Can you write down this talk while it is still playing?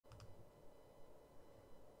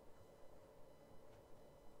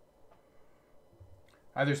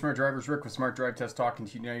Hi there, Smart Drivers. Rick with Smart Drive Test Talk,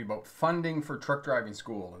 continuing about funding for truck driving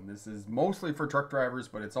school. And this is mostly for truck drivers,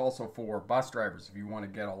 but it's also for bus drivers. If you want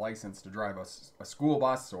to get a license to drive a school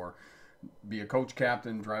bus or be a coach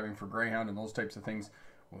captain driving for Greyhound and those types of things,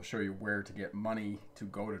 we'll show you where to get money to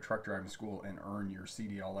go to truck driving school and earn your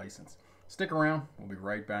CDL license. Stick around. We'll be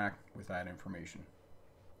right back with that information.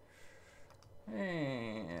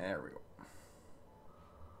 And there we go.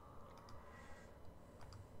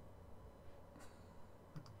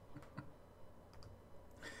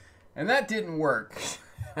 And that didn't work.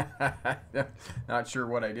 Not sure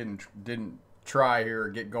what I didn't try here or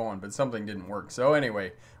get going, but something didn't work. So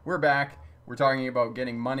anyway, we're back. We're talking about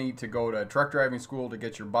getting money to go to truck driving school to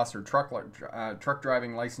get your bus or truck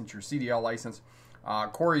driving license, your CDL license.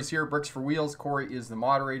 Corey's here, Bricks for Wheels. Corey is the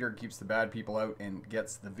moderator, keeps the bad people out, and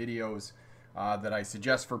gets the videos that I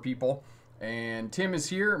suggest for people. And Tim is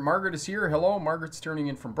here. Margaret is here. Hello, Margaret's turning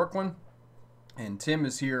in from Brooklyn. And Tim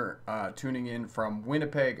is here tuning in from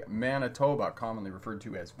Winnipeg, Manitoba, commonly referred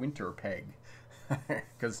to as Winterpeg,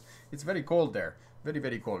 because it's very cold there. Very,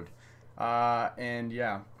 very cold. And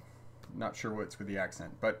yeah, not sure what's with the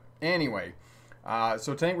accent. But anyway,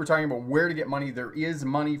 so tonight we're talking about where to get money. There is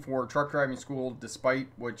money for truck driving school, despite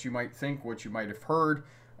what you might think, what you might have heard.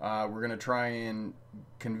 We're going to try and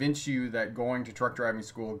convince you that going to truck driving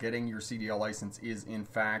school, getting your CDL license is in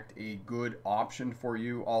fact a good option for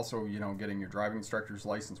you. Also, you know, getting your driving instructor's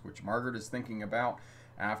license, which Margaret is thinking about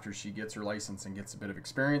after she gets her license and gets a bit of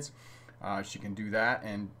experience. She can do that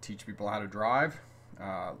and teach people how to drive.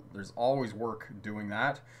 There's always work doing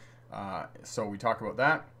that. So we talk about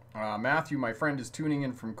that. Matthew, my friend, is tuning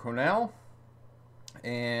in from Cornell.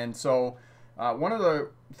 And so one of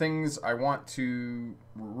the things I want to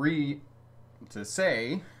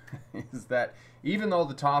say is that even though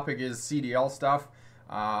the topic is CDL stuff,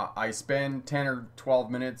 I spend 10 or 12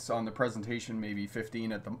 minutes on the presentation, maybe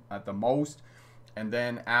 15 at the most, and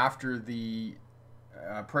then after the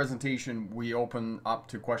presentation we open up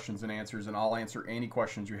to questions and answers, and I'll answer any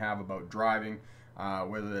questions you have about driving,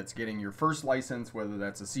 whether that's getting your first license, whether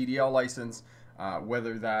that's a CDL license,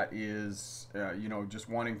 whether that is, you know, just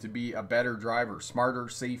wanting to be a better driver, smarter,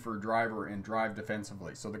 safer driver, and drive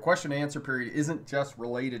defensively. So the question and answer period isn't just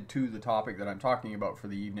related to the topic that I'm talking about for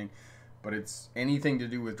the evening, but it's anything to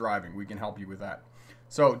do with driving. We can help you with that.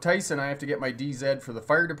 So Tyson, I have to get my DZ for the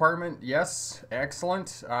fire department. Yes,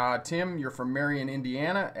 excellent. Tim, you're from Marion,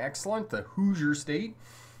 Indiana. Excellent. The Hoosier State.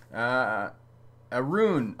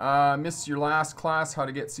 Arun, missed your last class, how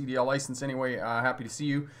to get CDL license. Anyway, happy to see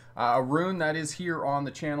you. Arun, that is here on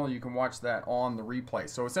the channel. You can watch that on the replay.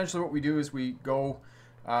 So essentially what we do is we go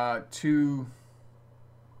to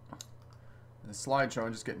the slideshow.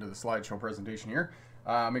 I'm just getting to the slideshow presentation here.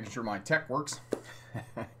 Making sure my tech works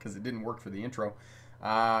because it didn't work for the intro.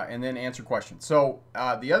 And then answer questions. So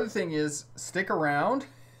the other thing is stick around.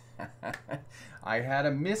 I had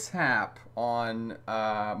a mishap on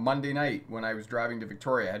Monday night when I was driving to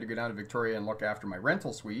Victoria. I had to go down to Victoria and look after my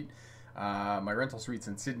rental suite. My rental suite's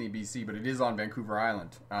in Sydney, BC, but it is on Vancouver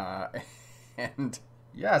Island. And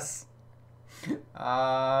yes,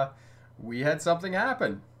 we had something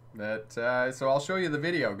happen. So I'll show you the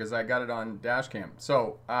video because I got it on dash cam.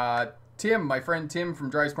 So Tim, my friend Tim from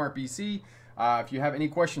Drive Smart BC, if you have any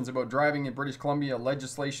questions about driving in British Columbia,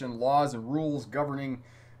 legislation, laws, and rules governing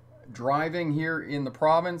driving here in the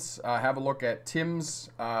province, have a look at Tim's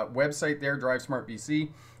website there, Drive Smart BC.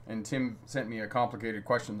 And Tim sent me a complicated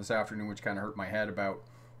question this afternoon, which kind of hurt my head about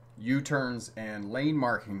U-turns and lane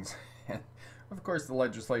markings. Of course, the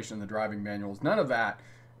legislation, the driving manuals, none of that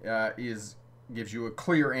gives you a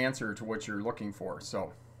clear answer to what you're looking for.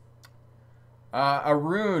 So,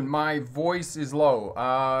 Arun, my voice is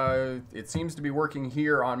low. It seems to be working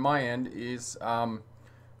here on my end.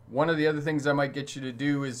 One of the other things I might get you to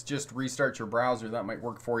do is just restart your browser. That might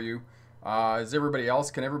work for you. Can everybody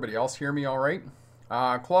else hear me all right?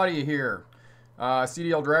 Claudia here.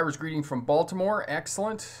 CDL driver's greeting from Baltimore.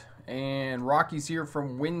 Excellent. And Rocky's here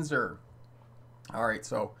from Windsor. All right,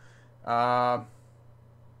 so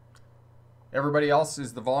everybody else,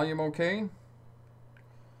 is the volume okay?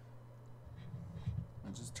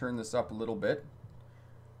 I'll just turn this up a little bit.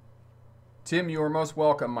 Tim, you are most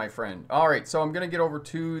welcome, my friend. All right, so I'm going to get over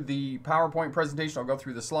to the PowerPoint presentation. I'll go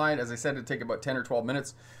through the slide. As I said, it'd take about 10 or 12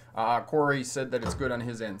 minutes. Corey said that it's good on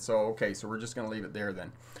his end. So, okay, so we're just going to leave it there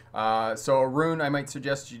then. So, Arun, I might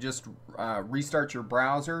suggest you just restart your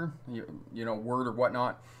browser, you know, Word or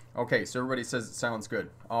whatnot. Okay, so everybody says it sounds good.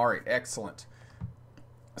 All right, excellent.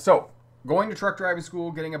 So, going to truck driving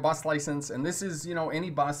school, getting a bus license, and this is, you know, any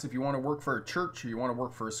bus. If you want to work for a church or you want to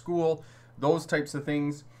work for a school, those types of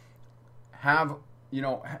things have you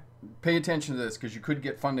know, pay attention to this because you could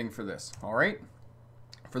get funding for this. All right.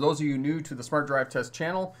 For those of you new to the Smart Drive Test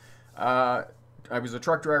channel, I was a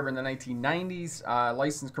truck driver in the 1990s,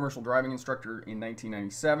 licensed commercial driving instructor in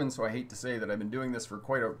 1997. So I hate to say that I've been doing this for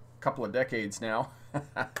quite a couple of decades now.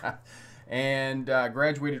 And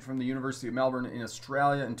graduated from the University of Melbourne in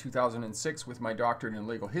Australia in 2006 with my doctorate in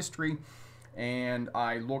legal history. And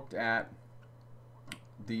I looked at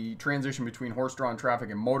the transition between horse-drawn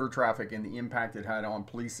traffic and motor traffic and the impact it had on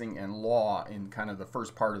policing and law in kind of the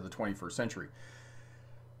first part of the 21st century.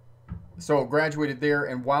 So graduated there,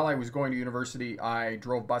 and while I was going to university, I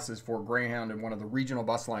drove buses for Greyhound and one of the regional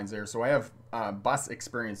bus lines there. So I have bus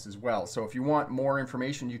experience as well. So if you want more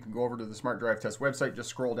information, you can go over to the Smart Drive Test website. Just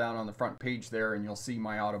scroll down on the front page there, and you'll see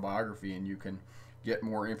my autobiography, and you can get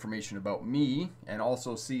more information about me and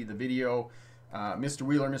also see the video, Mr.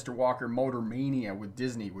 Wheeler, Mr. Walker, Motor Mania with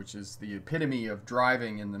Disney, which is the epitome of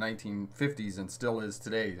driving in the 1950s and still is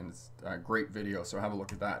today. And it's a great video, so have a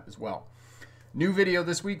look at that as well. New video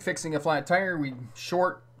this week, fixing a flat tire. We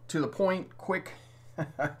short, to the point, quick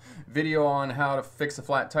video on how to fix a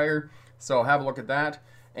flat tire. So have a look at that.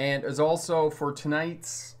 And as also for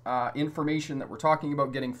tonight's information that we're talking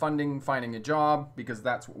about, getting funding, finding a job, because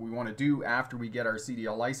that's what we want to do after we get our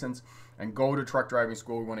CDL license and go to truck driving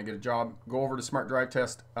school. We want to get a job. Go over to Smart Drive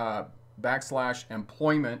Test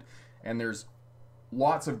 /employment, and there's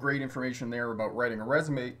lots of great information there about writing a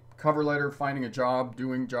resume, cover letter, finding a job,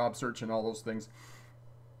 doing job search, and all those things,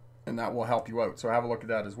 and that will help you out. So have a look at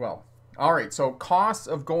that as well. All right, so costs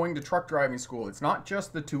of going to truck driving school. It's not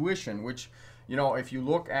just the tuition, which, you know, if you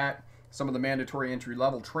look at some of the mandatory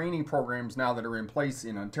entry-level training programs now that are in place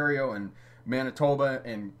in Ontario and Manitoba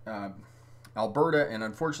and Alberta, and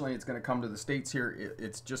unfortunately it's going to come to the States here.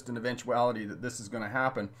 It's just an eventuality that this is going to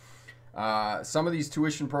happen. Some of these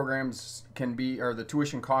tuition programs can be, or the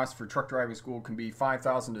tuition cost for truck driving school can be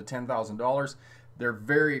 $5,000 to $10,000. They're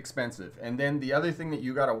very expensive. And then the other thing that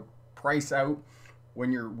you got to price out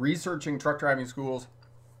when you're researching truck driving schools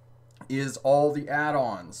is all the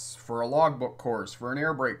add-ons for a logbook course, for an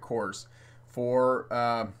air brake course,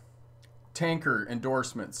 for tanker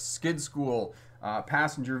endorsements, skid school,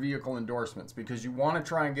 passenger vehicle endorsements, because you want to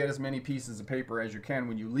try and get as many pieces of paper as you can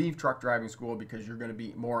when you leave truck driving school, because you're going to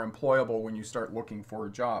be more employable when you start looking for a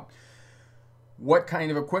job. What kind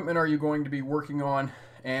of equipment are you going to be working on,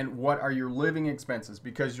 and what are your living expenses?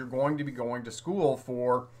 Because you're going to be going to school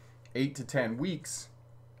for 8 to 10 weeks.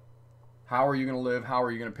 How are you going to live? How are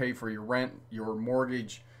you going to pay for your rent, your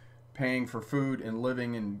mortgage, paying for food and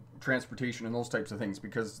living and transportation and those types of things,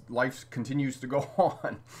 because life continues to go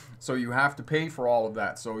on. So you have to pay for all of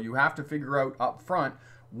that. So you have to figure out up front,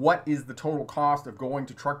 what is the total cost of going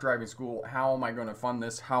to truck driving school? How am I going to fund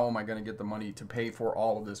this? How am I going to get the money to pay for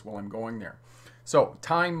all of this while I'm going there? So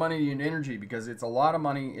time, money, and energy, because it's a lot of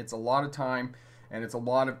money, it's a lot of time, and it's a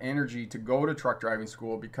lot of energy to go to truck driving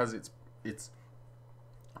school, because it's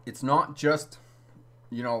not just,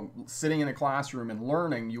 you know, sitting in a classroom and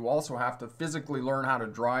learning. You also have to physically learn how to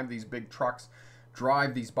drive these big trucks,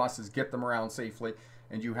 drive these buses, get them around safely,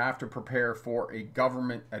 and you have to prepare for a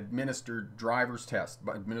government-administered driver's test,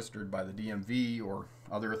 administered by the DMV or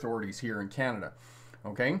other authorities here in Canada.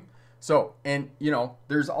 Okay? So, and, you know,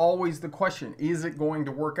 there's always the question, is it going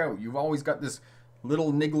to work out? You've always got this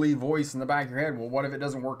little niggly voice in the back of your head. Well, what if it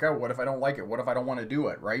doesn't work out? What if I don't like it? What if I don't want to do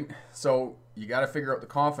it, right? So you got to figure out the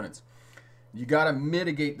confidence. You got to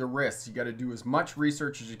mitigate the risks. You got to do as much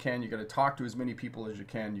research as you can. You got to talk to as many people as you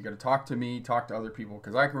can. You got to talk to me, talk to other people.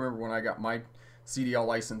 Because I can remember when I got my CDL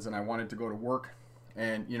license and I wanted to go to work,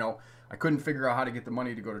 and, you know, I couldn't figure out how to get the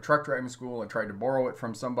money to go to truck driving school. I tried to borrow it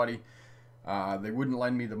from somebody. They wouldn't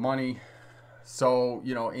lend me the money. So,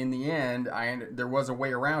 you know, in the end, there was a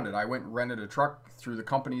way around it. I went and rented a truck through the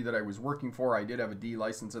company that I was working for. I did have a D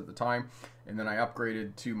license at the time, and then I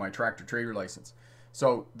upgraded to my tractor trailer license.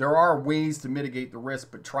 So there are ways to mitigate the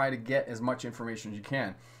risk, but try to get as much information as you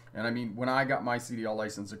can. And I mean, when I got my CDL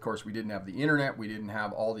license, of course, we didn't have the internet. We didn't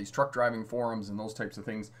have all these truck driving forums and those types of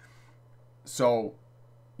things. So,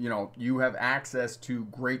 you know, you have access to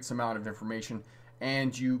great amount of information,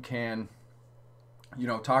 and you can, you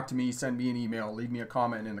know, talk to me, send me an email, leave me a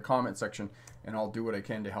comment in the comment section, and I'll do what I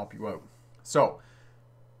can to help you out. So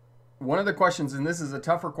one of the questions, and this is a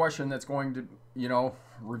tougher question that's going to, you know,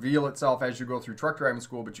 reveal itself as you go through truck driving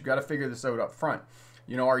school, but you got to figure this out up front.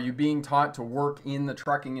 You know, are you being taught to work in the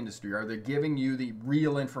trucking industry? Are they giving you the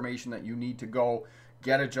real information that you need to go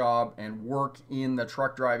get a job and work in the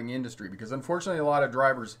truck driving industry? Because unfortunately, a lot of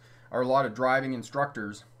driving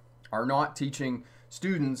instructors are not teaching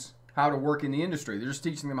students how to work in the industry. They're just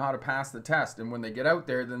teaching them how to pass the test. And when they get out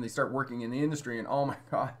there, then they start working in the industry, and oh my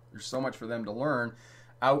God, there's so much for them to learn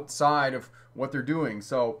outside of what they're doing.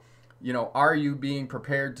 So, are you being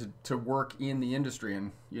prepared to work in the industry?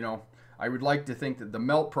 And, I would like to think that the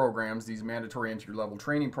MELT programs, these mandatory entry-level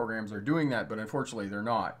training programs, are doing that, but unfortunately they're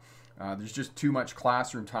not. There's just too much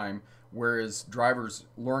classroom time, whereas drivers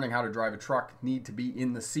learning how to drive a truck need to be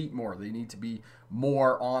in the seat more. They need to be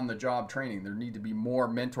more on-the-job training. There need to be more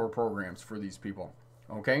mentor programs for these people.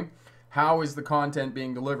 Okay? How is the content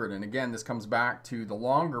being delivered? And again, this comes back to the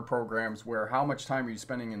longer programs where how much time are you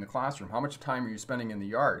spending in the classroom? How much time are you spending in the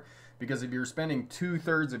yard? Because if you're spending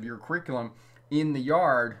 2/3 of your curriculum in the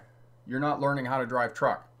yard, you're not learning how to drive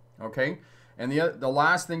truck. Okay? And the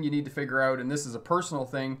last thing you need to figure out, and this is a personal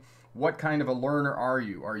thing, what kind of a learner are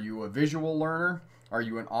you? Are you a visual learner? Are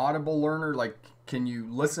you an audible learner? Like, can you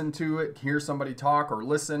listen to it, hear somebody talk, or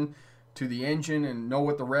listen to the engine and know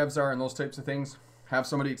what the revs are and those types of things? Have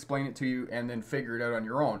somebody explain it to you and then figure it out on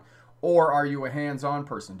your own. Or are you a hands-on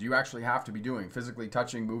person? Do you actually have to be doing, physically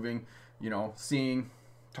touching, moving, seeing,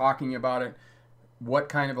 talking about it? What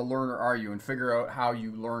kind of a learner are you? And figure out how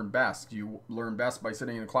you learn best. Do you learn best by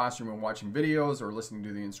sitting in a classroom and watching videos, or listening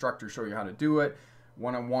to the instructor show you how to do it,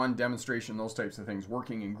 one-on-one demonstration, those types of things,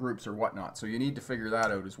 working in groups or whatnot? So you need to figure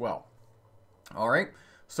that out as well. All right,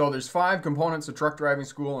 so there's 5 components of truck driving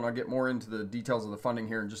school, and I'll get more into the details of the funding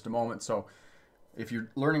here in just a moment. So if you're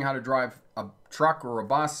learning how to drive a truck or a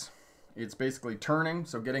bus, it's basically turning,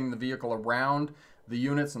 so getting the vehicle around the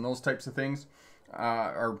units and those types of things,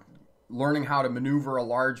 are learning how to maneuver a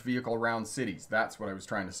large vehicle around cities. That's what I was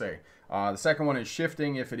trying to say. The second one is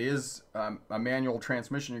shifting. If it is a manual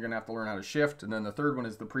transmission, you're going to have to learn how to shift. And then the third one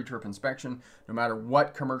is the pre-trip inspection. No matter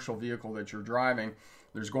what commercial vehicle that you're driving,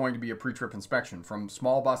 there's going to be a pre-trip inspection, from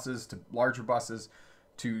small buses to larger buses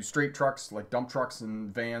to straight trucks like dump trucks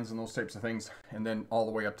and vans and those types of things, and then all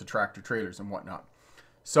the way up to tractor trailers and whatnot.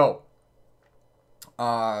 So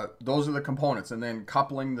those are the components. And then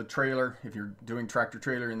coupling the trailer, if you're doing tractor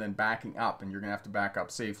trailer, and then backing up, and you're gonna have to back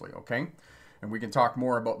up safely. Okay, and we can talk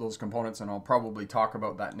more about those components, and I'll probably talk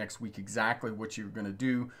about that next week, exactly what you're gonna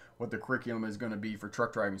do, what the curriculum is gonna be for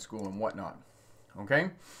truck driving school and whatnot.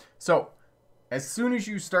 Okay, so as soon as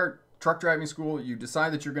you start truck driving school, you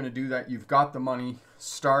decide that you're going to do that, you've got the money,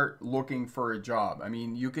 start looking for a job. I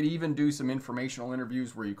mean, you could even do some informational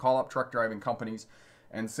interviews where you call up truck driving companies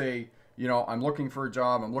and say, I'm looking for a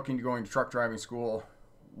job, I'm looking to go into truck driving school.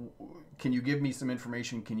 Can you give me some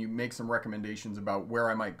information? Can you make some recommendations about where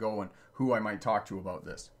I might go and who I might talk to about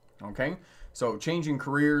this? Okay, so changing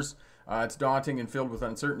careers, it's daunting and filled with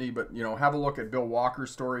uncertainty, but have a look at Bill Walker's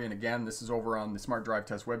story. And again, this is over on the Smart Drive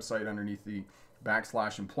Test website underneath the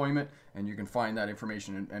 /employment, and you can find that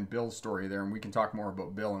information and Bill's story there, and we can talk more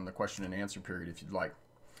about Bill in the question and answer period if you'd like.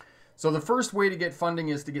 So the first way to get funding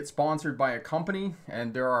is to get sponsored by a company,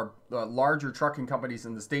 and there are larger trucking companies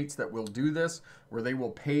in the States that will do this, where they will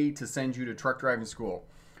pay to send you to truck driving school.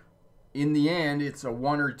 In the end, it's a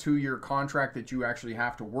 1 or 2 year contract that you actually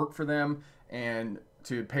have to work for them and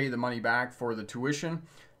to pay the money back for the tuition.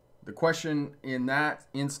 The question in that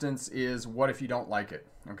instance is, what if you don't like it?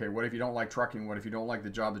 Okay, what if you don't like trucking? What if you don't like the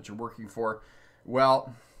job that you're working for?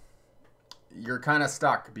 Well, you're kind of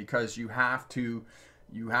stuck, because you have to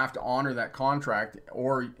honor that contract,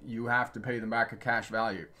 or you have to pay them back a cash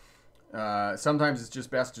value. Sometimes it's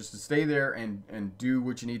just best just to stay there and do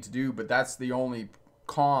what you need to do, but that's the only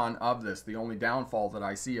con of this. The only downfall that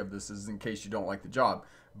I see of this is in case you don't like the job.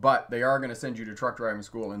 But they are going to send you to truck driving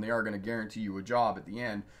school, and they are going to guarantee you a job at the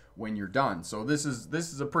end when you're done. So this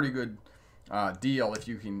is a pretty good deal if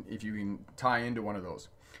you can tie into one of those.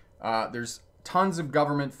 There's tons of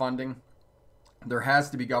government funding. There has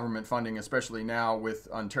to be government funding, especially now with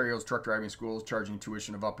Ontario's truck driving schools charging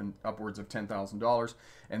tuition of upwards of $10,000,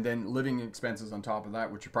 and then living expenses on top of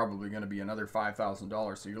that, which are probably going to be another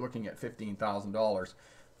 $5,000. So you're looking at $15,000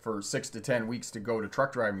 for 6 to 10 weeks to go to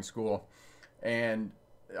truck driving school. And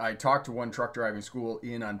I talked to one truck driving school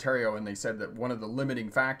in Ontario, and they said that one of the limiting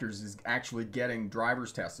factors is actually getting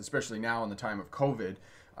driver's tests, especially now in the time of COVID.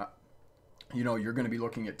 You're going to be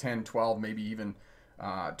looking at 10, 12, maybe even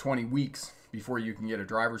 20 weeks before you can get a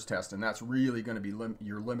driver's test, and that's really going to be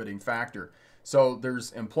your limiting factor. So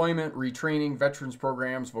there's employment, retraining, veterans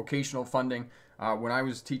programs, vocational funding. When I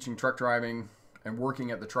was teaching truck driving and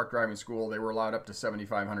working at the truck driving school, they were allowed up to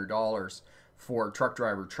 $7,500 for truck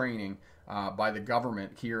driver training by the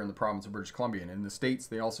government here in the province of British Columbia. And in the States,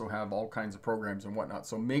 they also have all kinds of programs and whatnot.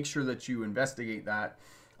 So make sure that you investigate that.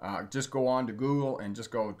 Just go on to Google and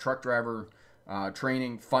just go truck driver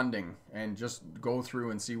training funding, and just go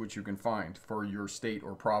through and see what you can find for your state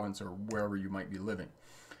or province or wherever you might be living.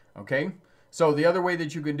 Okay, so the other way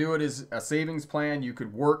that you can do it is a savings plan. You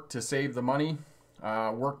could work to save the money,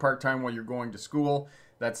 work part-time while you're going to school.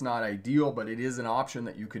 That's not ideal, but it is an option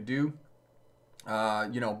that you could do.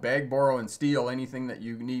 Beg, borrow, and steal anything that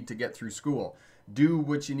you need to get through school. Do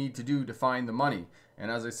what you need to do to find the money. And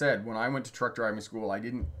as I said, when I went to truck driving school, I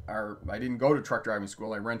didn't go to truck driving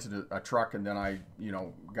school. I rented a truck, and then I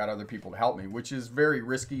got other people to help me, which is very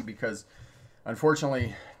risky because,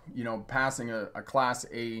 unfortunately, passing a Class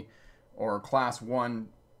A or Class 1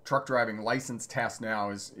 truck driving license test now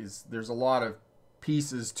is there's a lot of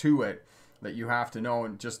pieces to it that you have to know,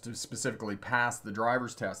 and just to specifically pass the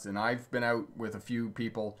driver's test. And I've been out with a few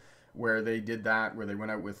people where they did that, where they went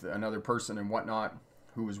out with another person and whatnot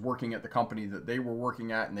who was working at the company that they were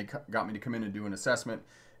working at, and they got me to come in and do an assessment.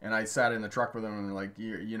 And I sat in the truck with them, and they're like,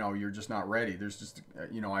 you're just not ready. There's just,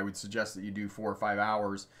 I would suggest that you do 4 or 5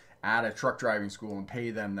 hours at a truck driving school and pay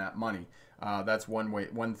them that money. That's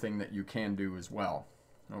one thing that you can do as well.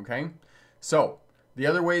 Okay, so the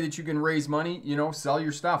other way that you can raise money, sell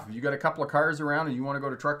your stuff. If you got a couple of cars around and you want to go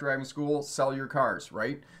to truck driving school, sell your cars,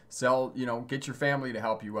 right? Get your family to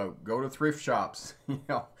help you out. Go to thrift shops.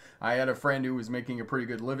 I had a friend who was making a pretty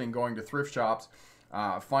good living going to thrift shops,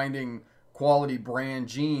 finding quality brand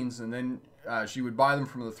jeans, and then she would buy them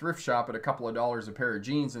from the thrift shop at a couple of dollars a pair of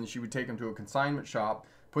jeans, and she would take them to a consignment shop,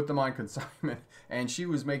 put them on consignment, and she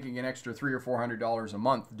was making an extra $300 or $400 a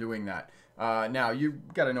month doing that. Now,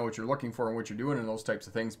 you've got to know what you're looking for and what you're doing and those types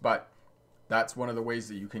of things, but that's one of the ways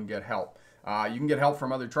that you can get help. You can get help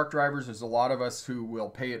from other truck drivers. There's a lot of us who will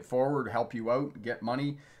pay it forward, help you out, get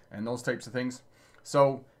money, and those types of things.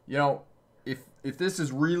 So, if this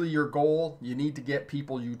is really your goal, you need to get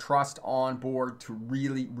people you trust on board to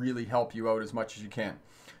really, really help you out as much as you can.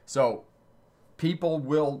 So, people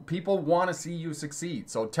want to see you succeed.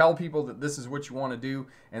 So tell people that this is what you want to do,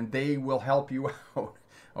 and they will help you out.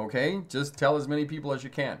 Okay, just tell as many people as you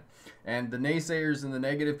can. And the naysayers and the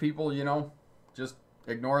negative people, just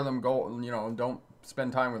ignore them. Don't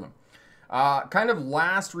spend time with them. Kind of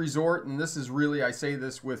last resort, and this is really, I say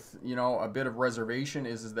this with a bit of reservation,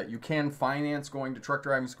 is that you can finance going to truck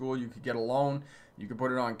driving school. You could get a loan. You could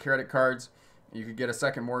put it on credit cards. You could get a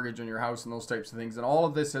second mortgage on your house and those types of things. And all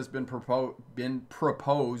of this has been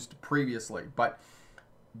proposed previously. But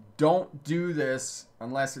don't do this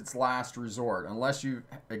unless it's last resort. Unless you've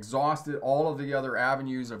exhausted all of the other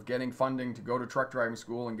avenues of getting funding to go to truck driving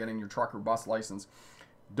school and getting your truck or bus license.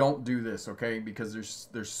 Don't do this, okay? Because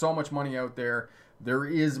there's so much money out there. There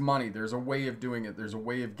is money. There's a way of doing it. There's a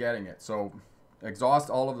way of getting it. So exhaust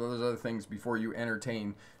all of those other things before you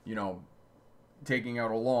entertain, taking out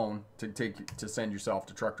a loan to send yourself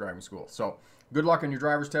to truck driving school. So good luck on your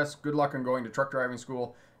driver's test. Good luck on going to truck driving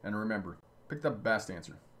school. And remember, pick the best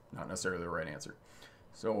answer, not necessarily the right answer.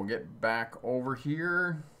 So we'll get back over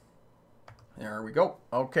here. There we go.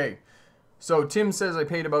 Okay. So Tim says, I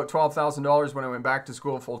paid about $12,000 when I went back to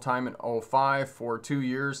school full-time in 2005 for 2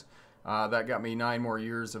 years. That got me 9 more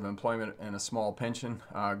years of employment and a small pension.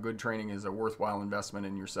 Good training is a worthwhile investment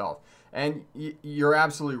in yourself. And you're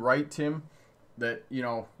absolutely right, Tim, that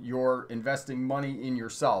you're investing money in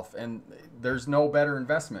yourself. And there's no better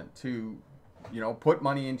investment to put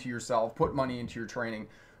money into yourself, put money into your training,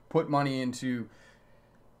 put money into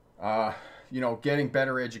getting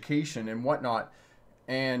better education and whatnot.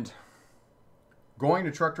 And going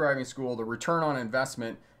to truck driving school, the return on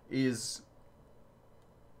investment is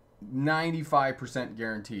 95%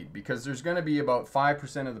 guaranteed, because there's going to be about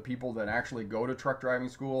 5% of the people that actually go to truck driving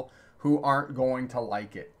school who aren't going to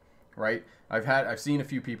like it, right? I've seen a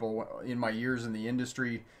few people in my years in the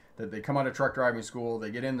industry that they come out of truck driving school,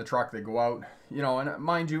 they get in the truck, they go out, and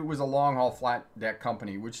mind you, it was a long haul flat deck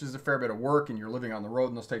company, which is a fair bit of work, and you're living on the road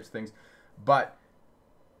and those types of things. But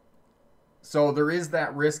so there is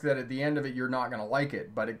that risk that at the end of it, you're not going to like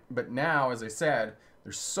it. But now, as I said,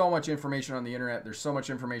 there's so much information on the internet. There's so much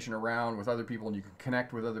information around with other people, and you can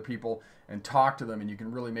connect with other people and talk to them, and you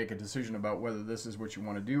can really make a decision about whether this is what you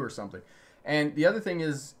want to do or something. And the other thing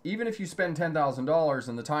is, even if you spend $10,000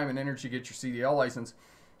 and the time and energy to get your CDL license,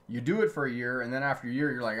 you do it for a year, and then after a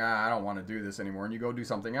year, you're like, I don't want to do this anymore, and you go do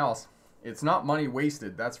something else. It's not money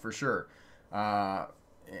wasted, that's for sure.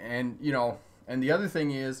 And the other thing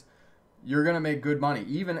is, you're going to make good money.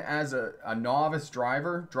 Even as a novice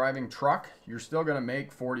driver driving truck, you're still going to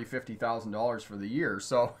make $40,000, $50,000 for the year.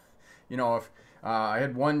 So, if I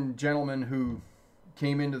had one gentleman who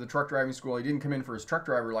came into the truck driving school, he didn't come in for his truck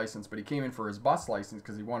driver license, but he came in for his bus license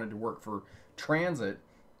because he wanted to work for transit.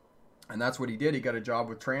 And that's what he did. He got a job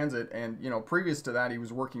with transit. And, previous to that, he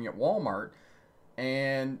was working at Walmart.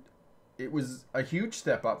 And it was a huge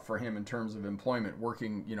step up for him in terms of employment,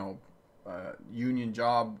 working, union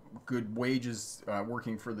job, good wages,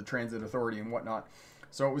 working for the transit authority and whatnot.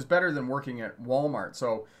 So it was better than working at Walmart.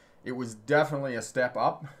 So it was definitely a step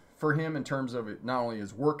up for him in terms of it, not only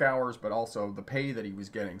his work hours, but also the pay that he was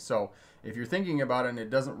getting. So if you're thinking about it and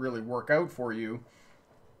it doesn't really work out for you,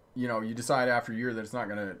 you know, you decide after a year that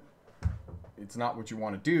it's not what you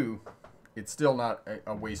want to do, it's still not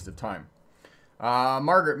a waste of time.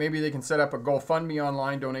 Margaret, maybe they can set up a GoFundMe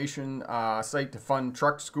online donation site to fund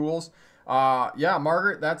truck schools. Yeah,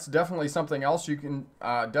 Margaret, that's definitely something else you can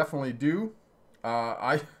definitely do.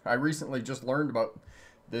 I recently just learned about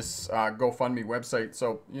this GoFundMe website.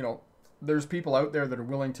 So, you know, there's people out there that are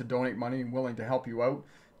willing to donate money and willing to help you out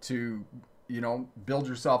to, you know, build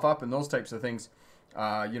yourself up and those types of things.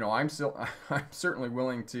 You know, I'm certainly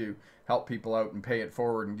willing to help people out and pay it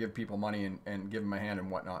forward and give people money and give them a hand and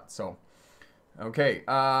whatnot. So, okay.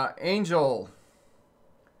 Angel,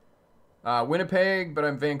 Winnipeg, but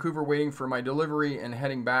I'm Vancouver waiting for my delivery and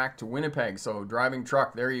heading back to Winnipeg. So driving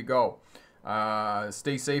truck, there you go.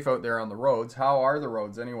 Stay safe out there on the roads. How are the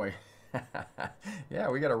roads anyway? Yeah,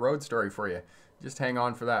 we got a road story for you. Just hang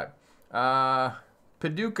on for that.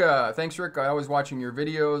 Paducah, thanks Rick. I always watching your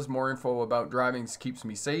videos. More info about driving keeps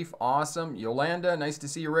me safe. Awesome. Yolanda, nice to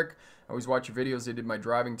see you, Rick. I always watch your videos. I did my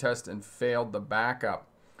driving test and failed the backup.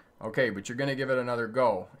 Okay, but you're going to give it another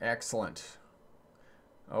go. Excellent.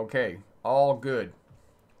 Okay, all good.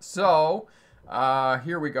 So,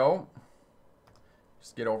 here we go.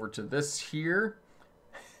 Just get over to this here.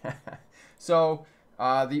 So,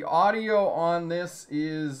 the audio on this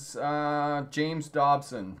is James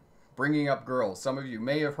Dobson, Bringing Up Girls. Some of you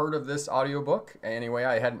may have heard of this audiobook. Anyway,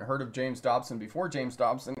 I hadn't heard of James Dobson before. James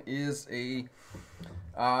Dobson is a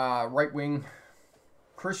right-wing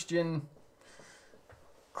Christian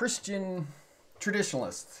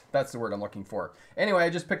traditionalist. That's the word I'm looking for. Anyway, I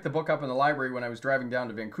just picked the book up in the library when I was driving down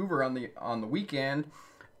to Vancouver on the weekend,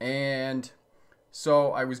 and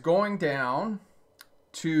so I was going down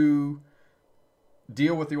to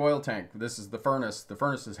deal with the oil tank. This is the furnace. The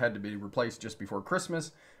furnaces had to be replaced just before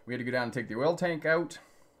Christmas. We had to go down and take the oil tank out,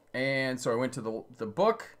 and so I went to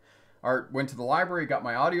went to the library, got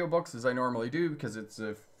my audiobooks as I normally do because it's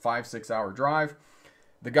a 5-6 hour drive.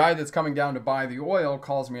 The guy that's coming down to buy the oil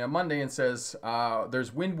calls me on Monday and says,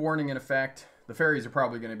 there's wind warning in effect. The ferries are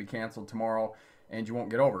probably going to be canceled tomorrow and you won't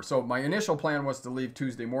get over. So my initial plan was to leave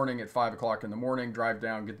Tuesday morning at 5 o'clock in the morning, drive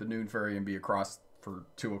down, get the noon ferry and be across for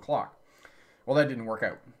 2 o'clock. Well, that didn't work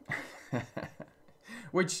out,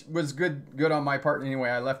 which was good on my part. Anyway,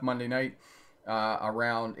 I left Monday night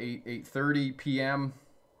around 8:30 p.m.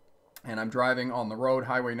 and I'm driving on the road,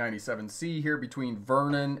 Highway 97C here between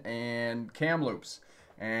Vernon and Kamloops.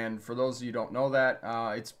 And for those of you who don't know that,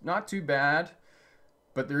 it's not too bad,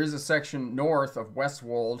 but there is a section north of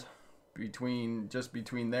Westwold, just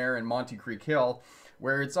between there and Monte Creek Hill,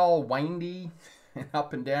 where it's all windy and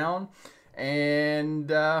up and down.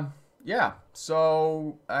 And yeah,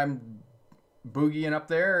 so I'm boogieing up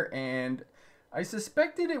there, and I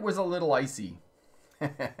suspected it was a little icy.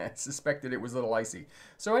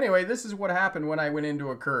 So anyway, this is what happened when I went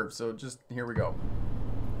into a curve. So just here we go.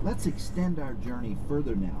 Let's extend our journey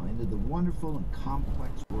further now into the wonderful and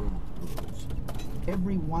complex world of girls.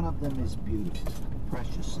 Every one of them is beautiful,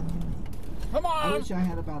 precious, and unique. Come on! I wish I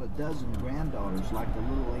had about a dozen granddaughters like the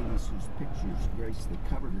little ladies whose pictures grace the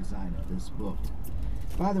cover design of this book.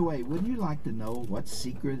 By the way, would you like to know what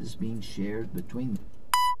secret is being shared between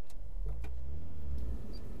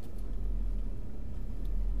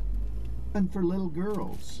and for little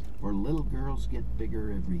girls, for little girls get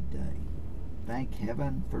bigger every day. Thank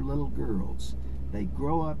heaven for little girls. They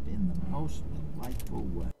grow up in the most delightful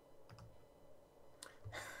way.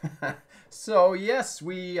 So yes,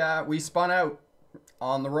 we spun out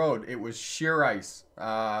on the road. It was sheer ice.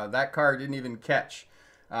 That car didn't even catch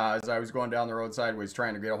as I was going down the road sideways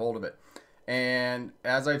trying to get a hold of it. And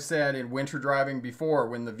as I've said in winter driving before,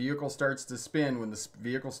 when the vehicle starts to spin, when the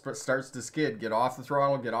vehicle starts to skid, get off the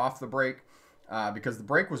throttle, get off the brake, because the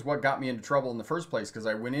brake was what got me into trouble in the first place, because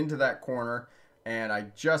I went into that corner and I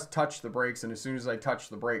just touched the brakes, and as soon as I touched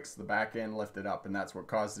the brakes, the back end lifted up, and that's what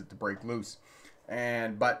caused it to break loose.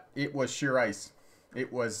 But it was sheer ice.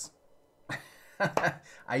 It was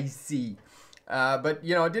icy. But,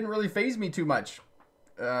 you know, it didn't really faze me too much.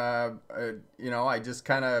 You know, I just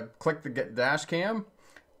kind of clicked the dash cam,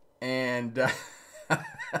 and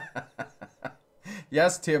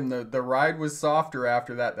yes, Tim, the ride was softer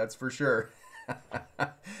after that, that's for sure.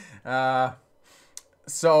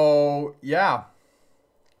 So yeah,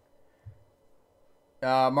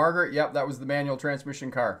 Margaret, yep, that was the manual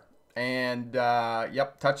transmission car, and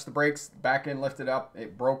yep, touched the brakes, back end lifted up,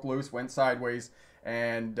 it broke loose, went sideways,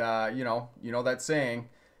 And you know that saying,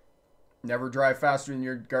 never drive faster than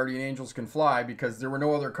your guardian angels can fly, because there were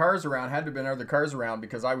no other cars around. Had to have been other cars around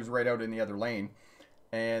because I was right out in the other lane.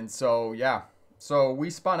 And so, yeah, so we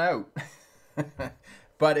spun out.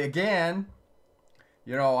 But again,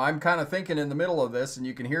 you know, I'm kind of thinking in the middle of this, and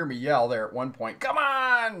you can hear me yell there at one point, "Come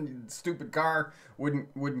on, stupid car!"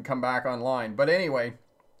 Wouldn't come back online. But anyway,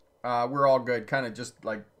 we're all good. Kind of just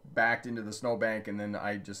like backed into the snowbank, and then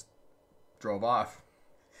I just drove off.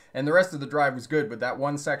 And the rest of the drive was good, but that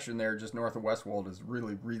one section there just north of Westwold is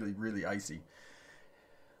really, really, really icy.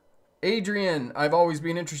 Adrian, I've always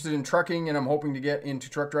been interested in trucking, and I'm hoping to get into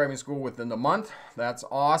truck driving school within the month. That's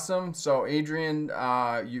awesome. So, Adrian,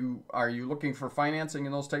 are you looking for financing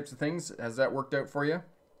and those types of things? Has that worked out for you?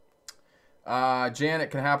 Janet,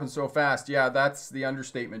 can happen so fast. Yeah, that's the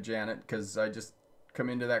understatement, Janet, because I just come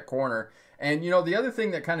into that corner. And, you know, the other thing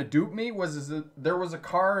that kind of duped me was that there was a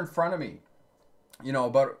car in front of me, you know,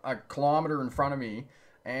 about a kilometer in front of me,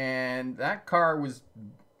 and that car was,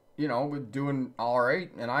 you know, doing all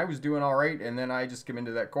right, and I was doing all right, and then I just came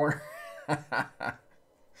into that corner.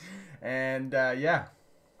 And yeah,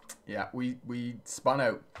 we spun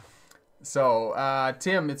out. So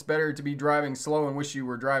Tim, it's better to be driving slow and wish you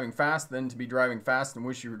were driving fast than to be driving fast and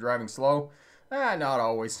wish you were driving slow. Not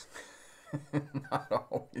always. Not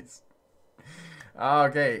always.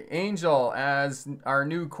 Okay, Angel, as our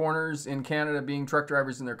new corners in Canada being truck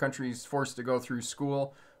drivers in their countries forced to go through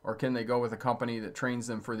school, or can they go with a company that trains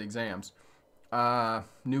them for the exams?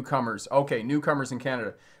 Newcomers. Okay, newcomers in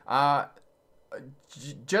Canada.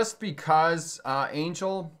 Just because,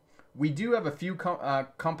 Angel, we do have a few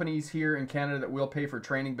companies here in Canada that will pay for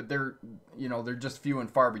training, but they're just few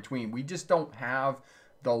and far between. We just don't have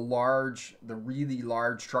the really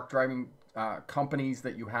large truck driving companies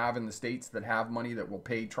that you have in the States that have money that will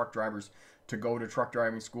pay truck drivers to go to truck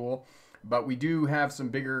driving school. But we do have some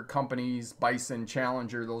bigger companies, Bison,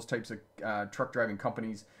 Challenger, those types of truck driving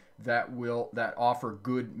companies that offer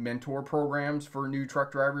good mentor programs for new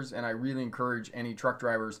truck drivers. And I really encourage any truck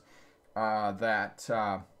drivers that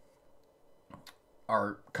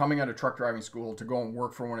are coming out of truck driving school to go and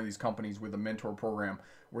work for one of these companies with a mentor program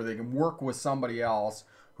where they can work with somebody else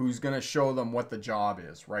who's going to show them what the job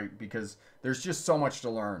is, right? Because there's just so much to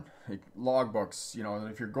learn. Like logbooks, you know,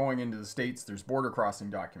 if you're going into the States, there's border crossing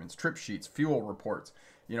documents, trip sheets, fuel reports,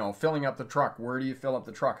 you know, filling up the truck. Where do you fill up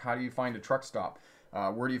the truck? How do you find a truck stop?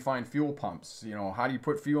 Where do you find fuel pumps? You know, how do you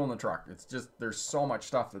put fuel in the truck? It's just, there's so much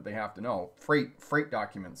stuff that they have to know. Freight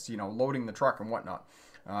documents, you know, loading the truck and whatnot.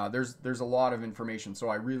 There's a lot of information. So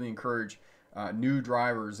I really encourage new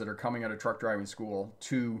drivers that are coming out of truck driving school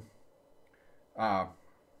to,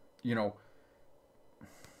 you know,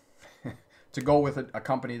 to go with a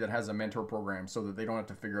company that has a mentor program so that they don't have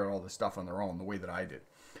to figure out all this stuff on their own the way that I did.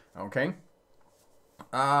 Okay.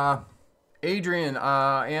 Adrian,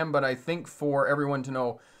 but I think for everyone to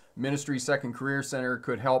know, Ministry Second Career Center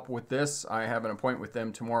could help with this. I have an appointment with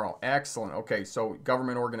them tomorrow. Excellent. Okay, so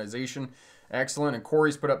government organization. Excellent. And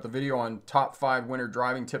Corey's put up the video on top 5 winter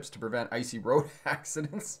driving tips to prevent icy road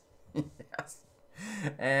accidents. Yes.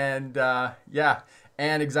 And yeah.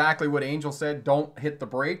 And exactly what Angel said, don't hit the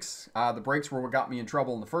brakes. The brakes were what got me in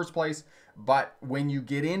trouble in the first place. But when you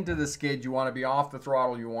get into the skid, you want to be off the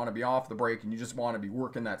throttle, you want to be off the brake, and you just want to be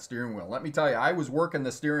working that steering wheel. Let me tell you, I was working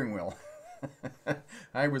the steering wheel.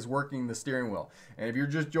 I was working the steering wheel. And if you're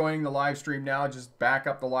just joining the live stream now, just back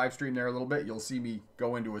up the live stream there a little bit. You'll see me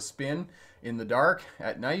go into a spin in the dark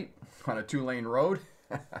at night on a 2-lane road.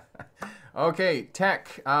 Okay,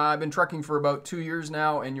 Tech. I've been trucking for about 2 years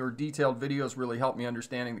now, and your detailed videos really help me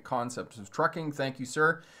understanding the concepts of trucking. Thank you,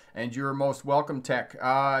 sir. And you're most welcome, Tech.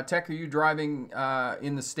 Tech, are you driving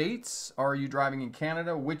in the States, or are you driving in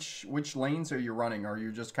Canada? Which lanes are you running? Or are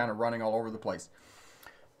you just kind of running all over the place?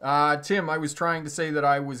 Tim, I was trying to say that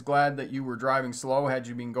I was glad that you were driving slow. Had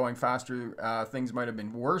you been going faster, things might have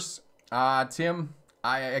been worse. Tim,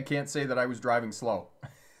 I can't say that I was driving slow.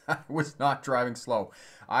 I was not driving slow.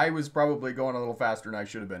 I was probably going a little faster than I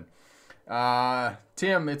should have been.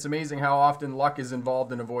 Tim, it's amazing how often luck is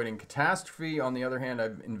involved in avoiding catastrophe. On the other hand,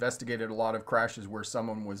 I've investigated a lot of crashes where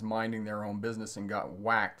someone was minding their own business and got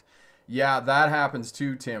whacked. Yeah, that happens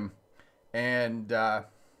too, Tim. And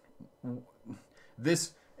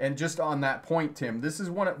and just on that point, Tim, this is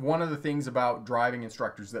one of the things about driving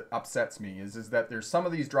instructors that upsets me is that there's some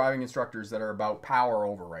of these driving instructors that are about power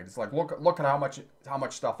over, right? It's like, look at how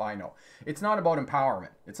much stuff I know. It's not about empowerment.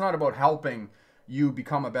 It's not about helping you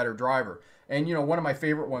become a better driver. And, you know, one of my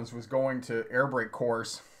favorite ones was going to air brake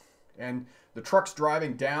course and the truck's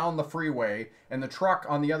driving down the freeway, and the truck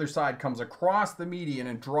on the other side comes across the median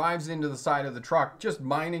and drives into the side of the truck, just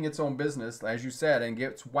minding its own business, as you said, and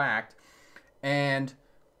gets whacked. And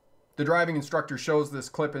the driving instructor shows this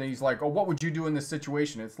clip, and he's like, oh, what would you do in this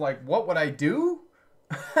situation? It's like, what would I do?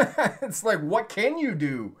 It's like, what can you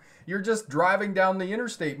do? You're just driving down the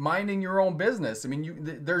interstate, minding your own business. I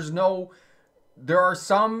mean, there are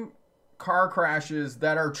some car crashes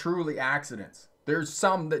that are truly accidents. There's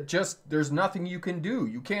some that just, there's nothing you can do.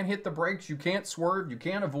 You can't hit the brakes. You can't swerve. You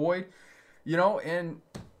can't avoid, and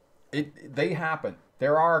they happen.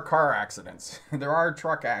 There are car accidents. There are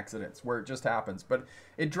truck accidents where it just happens. But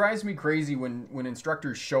it drives me crazy when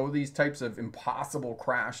instructors show these types of impossible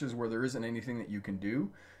crashes where there isn't anything that you can do.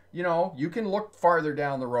 You can look farther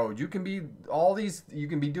down the road. You can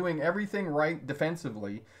be doing everything right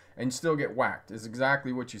defensively and still get whacked. Is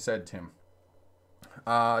exactly what you said, Tim.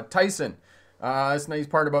 Tyson, this nice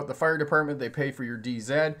part about the fire department, they pay for your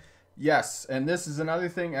DZ. Yes, and this is another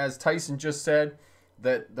thing, as Tyson just said,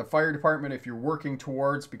 that the fire department, if you're working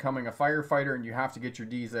towards becoming a firefighter and you have to get your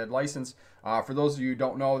DZ license, for those of you who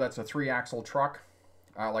don't know, that's a 3-axle truck,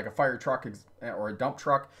 like a fire truck or a dump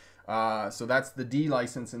truck. So that's the D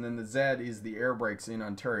license, and then the Z is the air brakes in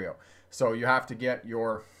Ontario. So you have to get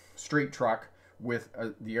your straight truck with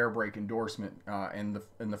the air brake endorsement, and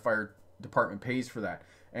the fire department pays for that.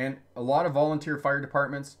 And a lot of volunteer fire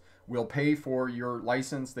departments will pay for your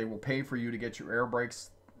license. They will pay for you to get your air brakes,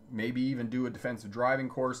 maybe even do a defensive driving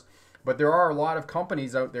course. But there are a lot of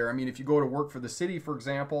companies out there. I mean, if you go to work for the city, for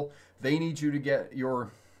example, they need you to get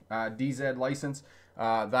your DZ license.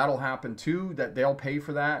 That'll happen too, that they'll pay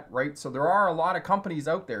for that, right? So there are a lot of companies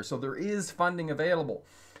out there. So there is funding available.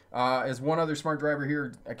 As one other smart driver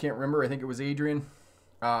here, I can't remember, I think it was Adrian,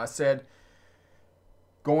 said,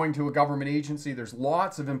 going to a government agency. There's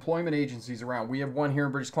lots of employment agencies around. We have one here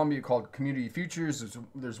in British Columbia called Community Futures.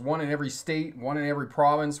 There's one in every state, one in every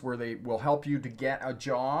province, where they will help you to get a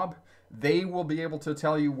job. They will be able to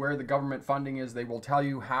tell you where the government funding is. They will tell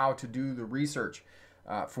you how to do the research.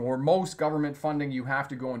 For most government funding, you have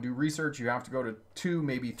to go and do research. You have to go to 2,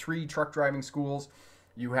 maybe 3 truck driving schools.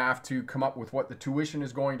 You have to come up with what the tuition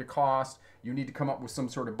is going to cost. You need to come up with some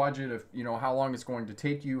sort of budget of, how long it's going to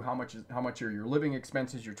take you, how much are your living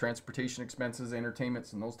expenses, your transportation expenses,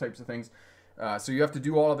 entertainments, and those types of things. So you have to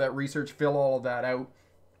do all of that research, fill all of that out,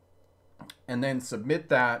 and then submit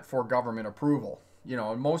that for government approval.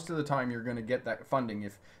 And most of the time you're going to get that funding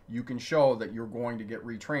if you can show that you're going to get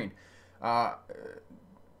retrained.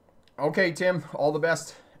 Okay, Tim, all the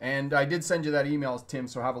best. And I did send you that email, Tim,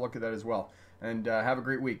 so have a look at that as well. And have a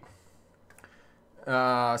great week.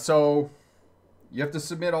 So you have to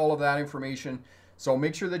submit all of that information. So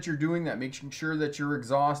make sure that you're doing that. Making sure that you're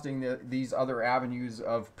exhausting these other avenues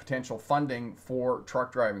of potential funding for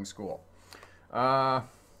truck driving school.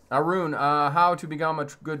 Arun, how to become a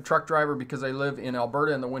good truck driver, because I live in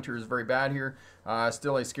Alberta and the winter is very bad here.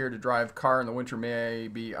 Still, I'm scared to drive car in the winter.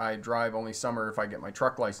 Maybe I drive only summer if I get my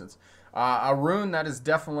truck license. Arun, that is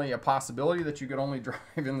definitely a possibility that you could only drive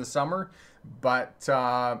in the summer. But,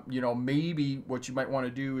 maybe what you might want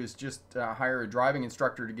to do is just hire a driving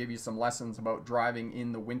instructor to give you some lessons about driving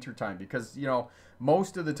in the winter time. Because,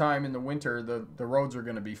 most of the time in the winter, the roads are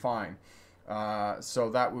going to be fine. So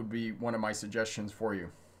that would be one of my suggestions for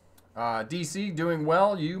you. DC, doing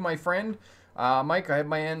well. You, my friend. Mike, I have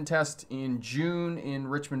my end test in June in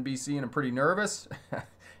Richmond, BC, and I'm pretty nervous.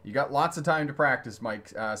 You got lots of time to practice,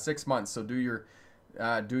 Mike. 6 months, so do your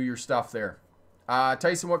stuff there.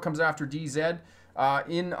 Tyson, what comes after DZ?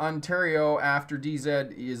 In Ontario, after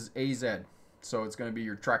DZ is AZ. So it's going to be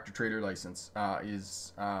your tractor trailer license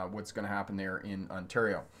is what's going to happen there in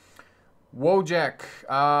Ontario.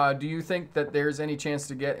 Wojek, do you think that there's any chance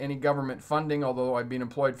to get any government funding? Although I've been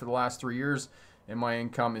employed for the last 3 years and my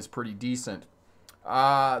income is pretty decent.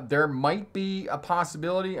 There might be a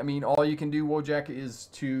possibility. I mean, all you can do, Wojek, is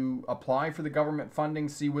to apply for the government funding,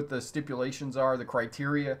 see what the stipulations are, the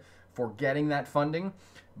criteria for getting that funding.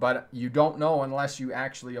 But you don't know unless you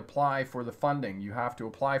actually apply for the funding. You have to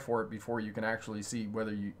apply for it before you can actually see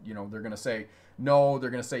whether they're going to say no, they're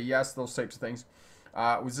going to say yes, those types of things.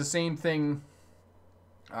 It was the same thing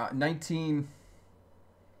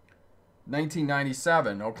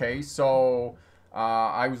 1997. Okay, so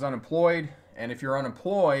I was unemployed, and if you're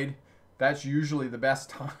unemployed, that's usually the best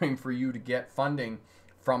time for you to get funding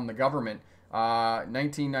from the government.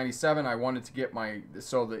 1997, I wanted to get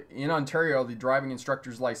in Ontario, the driving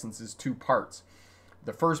instructor's license is 2 parts.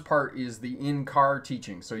 The first part is the in-car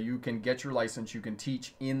teaching, so you can get your license, you can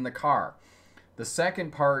teach in the car. The second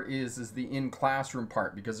part is the in-classroom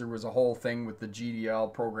part, because there was a whole thing with the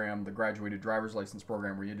GDL program, the graduated driver's license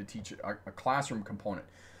program, where you had to teach a classroom component.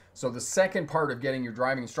 So the second part of getting your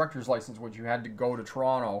driving instructor's license was you had to go to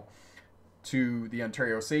Toronto to the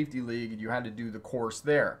Ontario Safety League, and you had to do the course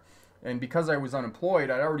there. And because I was unemployed,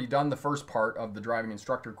 I'd already done the first part of the driving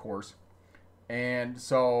instructor course. And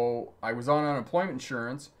so I was on unemployment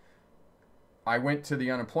insurance. I went to the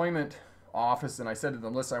unemployment office and I said to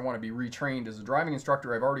them, listen, I want to be retrained as a driving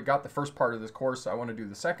instructor. I've already got the first part of this course. I want to do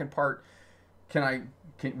the second part.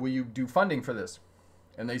 Will you do funding for this?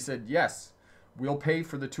 And they said, yes, we'll pay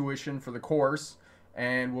for the tuition for the course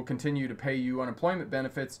and we'll continue to pay you unemployment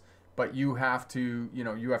benefits, but you have to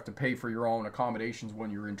pay for your own accommodations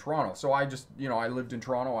when you're in Toronto. So I just, I lived in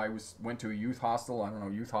Toronto. I went to a youth hostel. I don't know,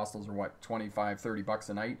 youth hostels are what, 25, 30 bucks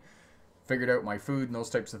a night. Figured out my food and those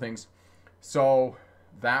types of things. So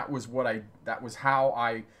that was how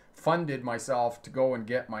I funded myself to go and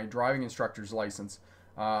get my driving instructor's license,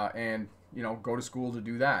 and go to school to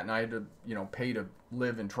do that. And I had to pay to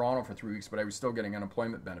live in Toronto for 3 weeks, but I was still getting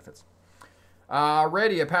unemployment benefits.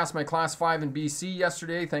 Ready, I passed my class 5 in BC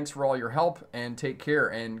yesterday. Thanks for all your help and take care,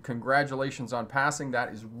 and congratulations on passing.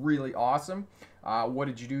 That is really awesome. What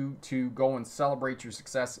did you do to go and celebrate your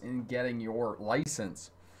success in getting your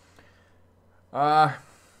license?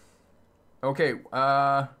 Okay,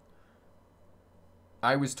 I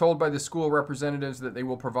was told by the school representatives that they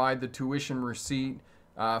will provide the tuition receipt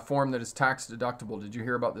form that is tax deductible. Did you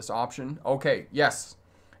hear about this option? Okay, yes.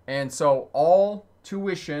 And so all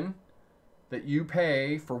tuition that you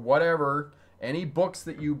pay for whatever, any books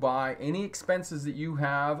that you buy, any expenses that you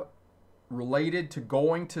have related to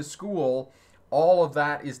going to school, all of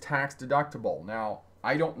that is tax deductible. Now,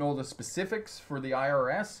 I don't know the specifics for the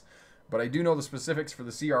IRS, but I do know the specifics for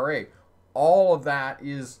the CRA. All of that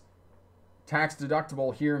is tax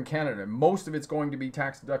deductible here in Canada. Most of it's going to be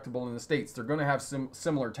tax deductible in the States. They're going to have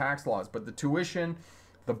similar tax laws, but the tuition,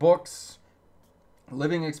 the books,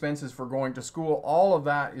 living expenses for going to school, all of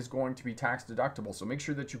that is going to be tax deductible. So make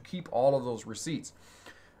sure that you keep all of those receipts.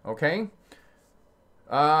 Okay?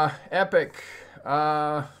 Epic.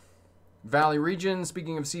 Valley Region,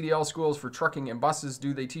 speaking of CDL schools for trucking and buses,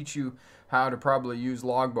 do they teach you how to probably use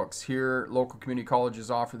logbooks? Here, local community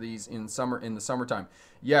colleges offer these in the summertime.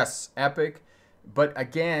 Yes, Epic. But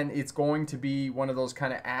again, it's going to be one of those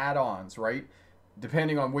kind of add-ons, right?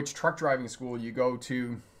 Depending on which truck driving school you go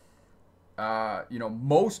to,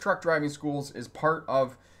 most truck driving schools is part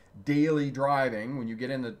of daily driving. When you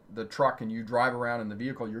get in the truck and you drive around in the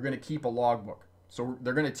vehicle, you're going to keep a logbook. So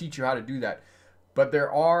they're going to teach you how to do that. But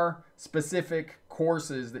there are specific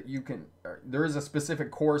courses that you can, there is a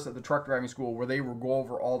specific course at the truck driving school where they will go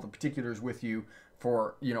over all the particulars with you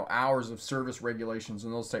for, hours of service regulations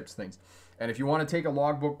and those types of things. And if you want to take a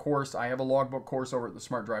logbook course, I have a logbook course over at the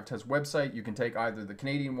Smart Drive Test website. You can take either the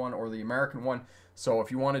Canadian one or the American one. So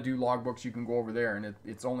if you want to do logbooks, you can go over there, and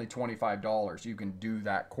it's only $25. You can do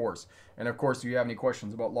that course. And of course, if you have any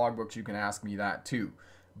questions about logbooks, you can ask me that too.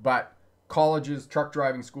 But colleges, truck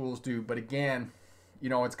driving schools do. But again,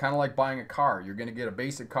 it's kind of like buying a car. You're going to get a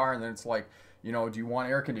basic car, and then it's like, do you want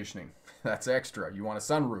air conditioning? That's extra. You want a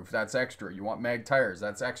sunroof? That's extra. You want mag tires?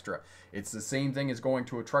 That's extra. It's the same thing as going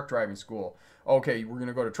to a truck driving school. Okay, we're going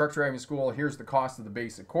to go to truck driving school. Here's the cost of the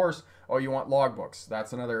basic course. Oh, you want logbooks?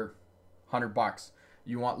 That's another $100.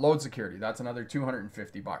 You want load security? That's another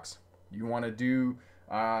 $250. You want to do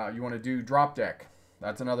drop deck?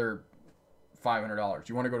 That's another $500.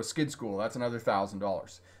 You want to go to skid school? That's another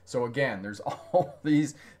 $1,000. So again, there's all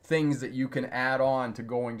these things that you can add on to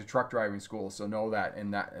going to truck driving school. So know that,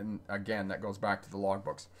 and again, that goes back to the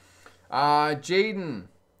logbooks. Jaden,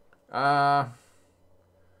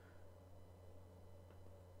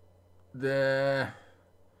 the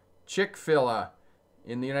Chick-fil-A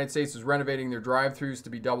in the United States is renovating their drive-thrus to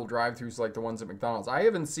be double drive-thrus like the ones at McDonald's. I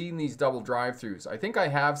haven't seen these double drive-thrus. I think I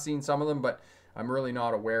have seen some of them, but I'm really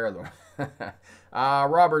not aware of them.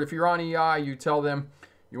 Robert, if you're on EI, you tell them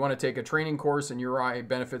you want to take a training course and your EI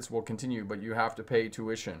benefits will continue, but you have to pay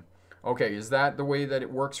tuition. Okay, is that the way that it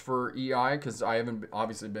works for EI? Because I haven't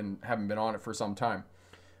been on it for some time.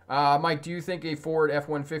 Mike, do you think a Ford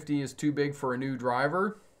F-150 is too big for a new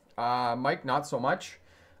driver? Mike, not so much.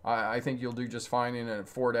 I think you'll do just fine in a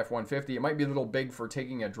Ford F-150. It might be a little big for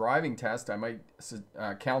taking a driving test. I might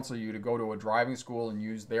counsel you to go to a driving school and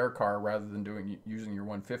use their car rather than using your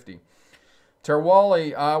 150.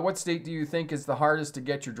 Terwali, what state do you think is the hardest to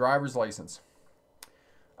get your driver's license?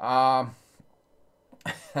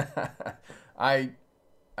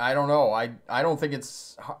 I don't know. I don't think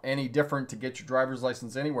it's any different to get your driver's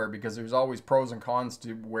license anywhere, because there's always pros and cons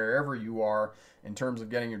to wherever you are in terms of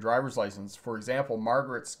getting your driver's license. For example,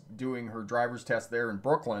 Margaret's doing her driver's test there in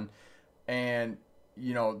Brooklyn, and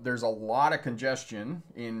you know, there's a lot of congestion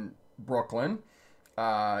in Brooklyn.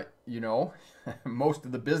 You know, most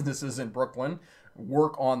of the businesses in Brooklyn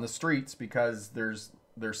work on the streets because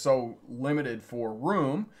they're so limited for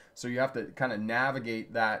room. So you have to kind of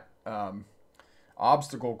navigate that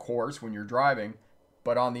obstacle course when you're driving.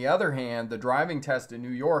 But on the other hand, the driving test in New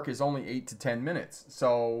York is only 8 to 10 minutes.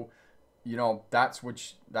 So, you know, that's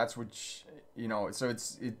which you know, so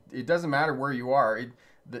it doesn't matter where you are.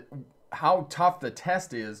 How tough the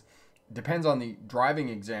test is depends on the driving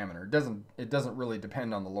examiner. It doesn't really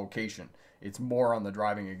depend on the location. It's more on the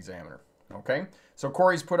driving examiner. Okay, so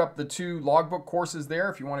Corey's put up the 2 logbook courses there.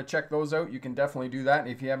 If you want to check those out, you can definitely do that. And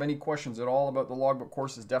if you have any questions at all about the logbook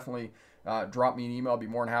courses, definitely drop me an email. I'll be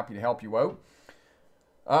more than happy to help you out.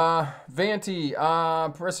 Vanti,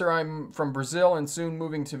 Professor, I'm from Brazil and soon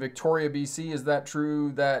moving to Victoria, BC. Is that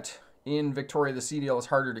true that in Victoria the CDL is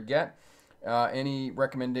harder to get? Any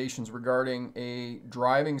recommendations regarding a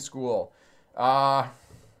driving school?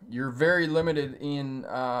 You're very limited in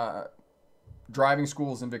driving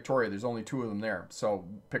schools in Victoria. There's only 2 of them there, so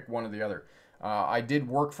pick one or the other. I did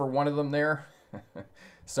work for one of them there,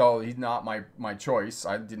 so he's not my choice.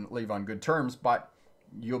 I didn't leave on good terms, but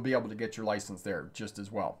you'll be able to get your license there just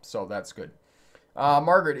as well, so that's good.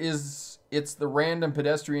 Margaret, it's the random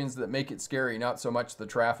pedestrians that make it scary, not so much the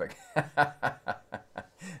traffic.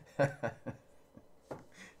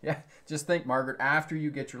 Yeah, just think, Margaret, after you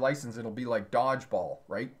get your license, it'll be like dodgeball,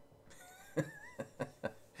 right?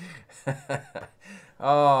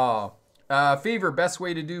 Oh, Fever, best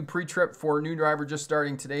way to do pre-trip for a new driver just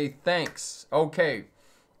starting today. Thanks. Okay.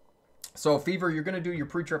 So, Fever, you're going to do your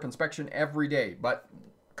pre-trip inspection every day, but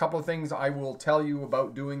a couple of things I will tell you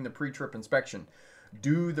about doing the pre-trip inspection.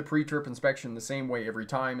 Do the pre-trip inspection the same way every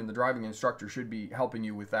time, and the driving instructor should be helping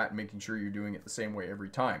you with that and making sure you're doing it the same way every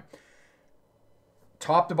time.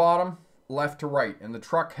 Top to bottom, left to right, and the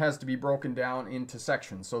truck has to be broken down into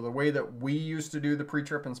sections. So the way that we used to do the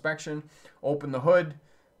pre-trip inspection, open the hood,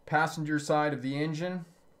 passenger side of the engine,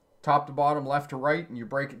 top to bottom, left to right, and you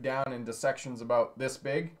break it down into sections about this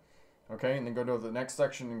big, okay, and then go to the next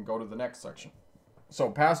section and go to the next section. So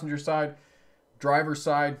passenger side, driver's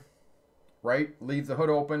side, right, leave the hood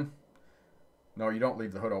open. No, you don't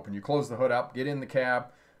leave the hood open. You close the hood up, get in the cab,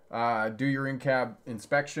 do your in-cab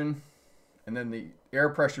inspection, and then the air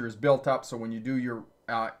pressure is built up, so when you do your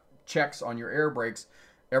checks on your air brakes,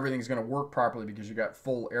 everything's going to work properly because you got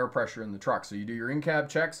full air pressure in the truck. So you do your in-cab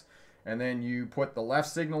checks, and then you put the left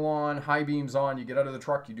signal on, high beams on, you get out of the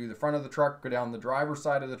truck, you do the front of the truck, go down the driver's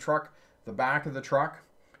side of the truck, the back of the truck,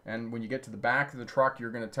 and when you get to the back of the truck,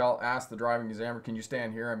 you're going to ask the driving examiner, can you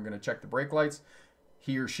stand here? I'm going to check the brake lights.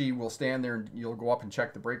 He or she will stand there, and you'll go up and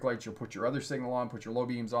check the brake lights. You'll put your other signal on, put your low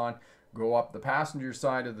beams on, go up the passenger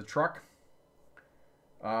side of the truck.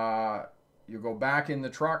 You go back in the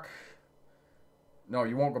truck. No,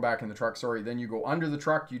 you won't go back in the truck, sorry. Then you go under the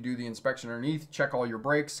truck, you do the inspection underneath, check all your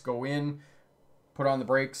brakes, go in, put on the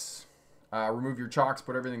brakes, remove your chocks,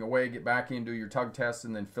 put everything away, get back in, do your tug test,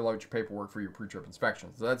 and then fill out your paperwork for your pre-trip inspection.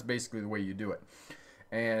 So that's basically the way you do it.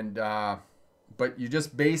 And but you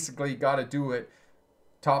just basically got to do it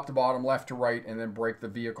top to bottom, left to right, and then break the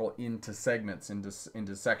vehicle into segments,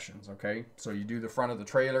 into sections, okay? So you do the front of the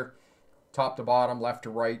trailer, top to bottom, left to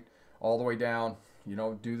right, all the way down. You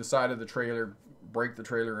know, do the side of the trailer, break the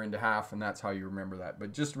trailer into half, and that's how you remember that.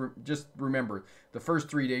 But just remember, the first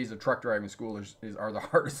 3 days of truck driving school are the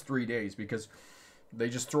hardest 3 days because they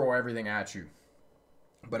just throw everything at you.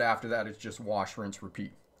 But after that, it's just wash, rinse,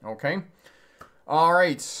 repeat. Okay? All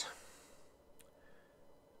right.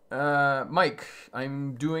 Mike,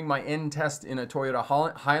 I'm doing my end test in a Toyota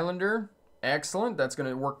Highlander. Excellent. That's going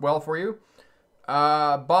to work well for you.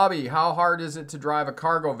 Bobby, how hard is it to drive a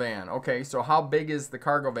cargo van? Okay, so how big is the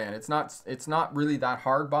cargo van? It's not really that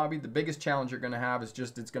hard, Bobby. The biggest challenge you're going to have is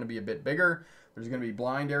just it's going to be a bit bigger. There's going to be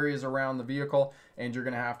blind areas around the vehicle, and you're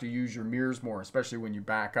going to have to use your mirrors more, especially when you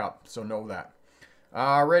back up. So know that.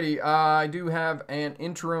 Alrighty, I do have an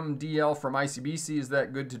interim DL from ICBC. Is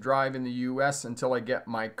that good to drive in the US until I get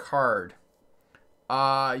my card?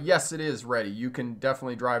 Yes, it is ready. You can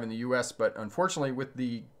definitely drive in the US, but unfortunately with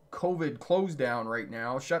the COVID closed down right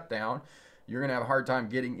now, shut down, you're going to have a hard time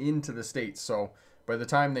getting into the States. So by the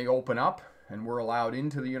time they open up and we're allowed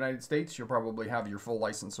into the United States, you'll probably have your full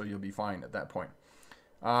license, so you'll be fine at that point.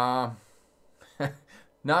 Not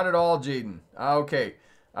at all, Jaden. Okay.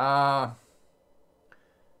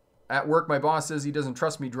 At work, my boss says he doesn't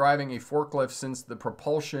trust me driving a forklift since the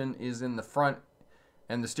propulsion is in the front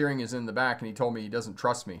and the steering is in the back, and he told me he doesn't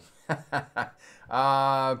trust me.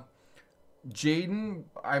 Jaden,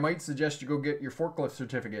 I might suggest you go get your forklift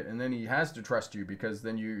certificate, and then he has to trust you, because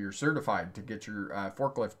then you're certified to get your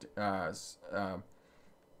forklift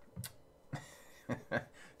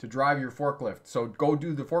to drive your forklift. So go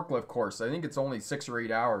do the forklift course. I think it's only 6 or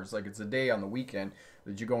 8 hours, like it's a day on the weekend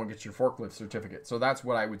that you go and get your forklift certificate. So that's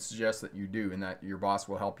what I would suggest that you do, and that your boss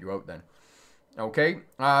will help you out then. Okay,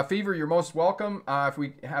 Fever, you're most welcome. If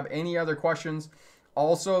we have any other questions,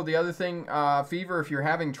 also the other thing, Fever, if you're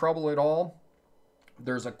having trouble at all,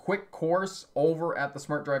 there's a quick course over at the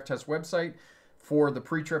Smart Drive Test website for the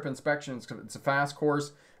pre-trip inspections. It's a fast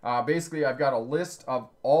course. Basically, I've got a list of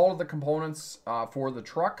all of the components for the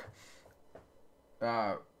truck,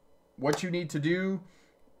 what you need to do,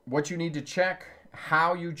 what you need to check,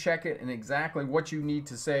 how you check it, and exactly what you need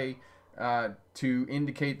to say to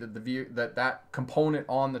indicate that that component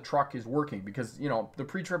on the truck is working. Because, you know, the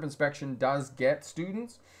pre-trip inspection does get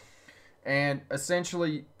students, and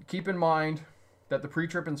essentially keep in mind that the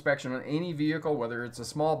pre-trip inspection on any vehicle, whether it's a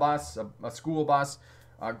small bus, a school bus,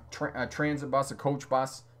 a transit bus, a coach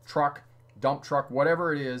bus, truck, dump truck,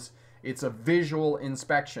 whatever it is, it's a visual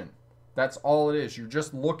inspection. That's all it is. You're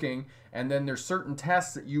just looking, and then there's certain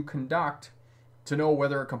tests that you conduct to know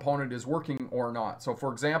whether a component is working or not. So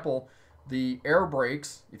for example, the air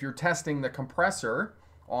brakes, if you're testing the compressor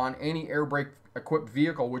on any air brake equipped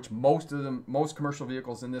vehicle, which most commercial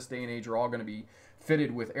vehicles in this day and age are all going to be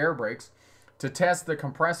fitted with air brakes, to test the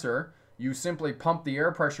compressor, you simply pump the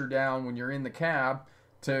air pressure down when you're in the cab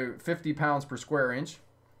to 50 pounds per square inch,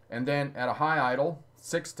 and then at a high idle,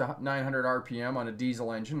 600 to 900 RPM on a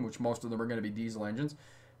diesel engine, which most of them are going to be diesel engines,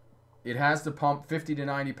 it has to pump 50 to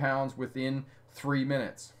 90 pounds within 3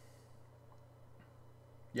 minutes.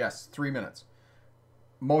 Yes, 3 minutes.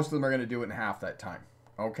 Most of them are going to do it in half that time.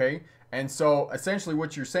 Okay? And so essentially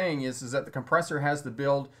what you're saying is that the compressor has to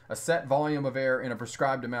build a set volume of air in a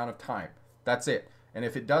prescribed amount of time. That's it. And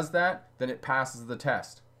if it does that, then it passes the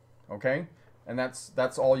test. Okay? And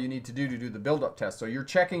that's all you need to do the build-up test. So you're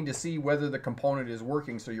checking to see whether the component is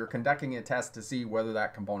working. So you're conducting a test to see whether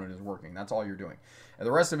that component is working. That's all you're doing. And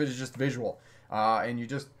the rest of it is just visual. And you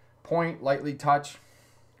just point, lightly touch,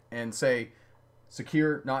 and say,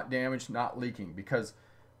 secure, not damaged, not leaking. Because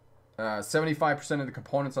 75% of the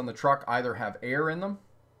components on the truck either have air in them,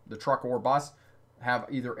 the truck or bus, have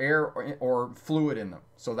either air or fluid in them.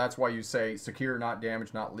 So that's why you say secure, not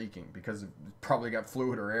damaged, not leaking, because it's probably got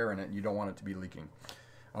fluid or air in it and you don't want it to be leaking.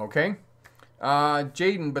 Okay?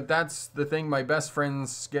 Jaden, but that's the thing, my best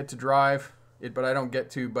friends get to drive it, but I don't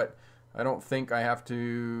get to, but I don't think I have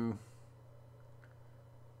to.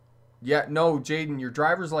 Yeah, no, Jaden, your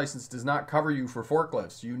driver's license does not cover you for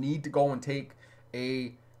forklifts. You need to go and take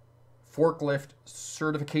a forklift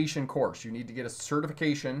certification course. You need to get a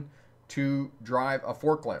certification to drive a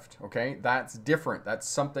forklift, okay? That's different. That's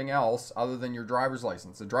something else other than your driver's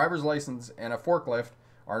license. The driver's license and a forklift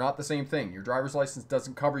are not the same thing. Your driver's license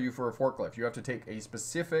doesn't cover you for a forklift. You have to take a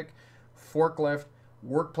specific forklift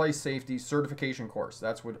workplace safety certification course.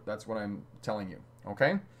 That's what I'm telling you,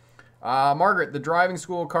 okay? Margaret, the driving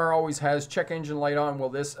school car always has check engine light on. Will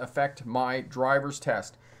this affect my driver's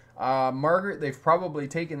test? Margaret, they've probably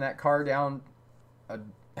taken that car down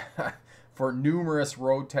for numerous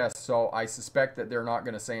road tests, so I suspect that they're not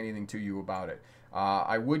going to say anything to you about it.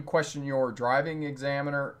 I would question your driving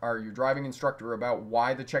examiner or your driving instructor about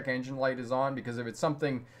why the check engine light is on, because if it's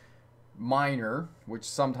something minor, which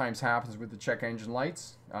sometimes happens with the check engine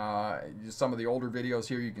lights, some of the older videos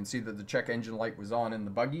here, you can see that the check engine light was on in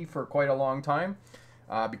the buggy for quite a long time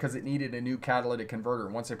because it needed a new catalytic converter.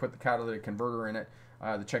 Once they put the catalytic converter in it,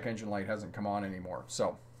 the check engine light hasn't come on anymore.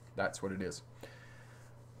 So that's what it is.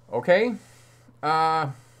 Okay.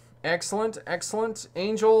 Excellent.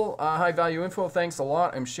 Angel, high value info. Thanks a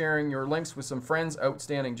lot. I'm sharing your links with some friends.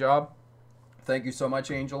 Outstanding job. Thank you so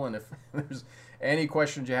much, Angel. And if there's any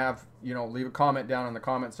questions you have, leave a comment down in the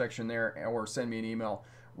comment section there, or send me an email,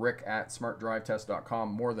 rick@smartdrivetest.com.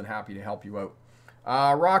 More than happy to help you out.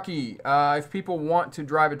 Rocky, if people want to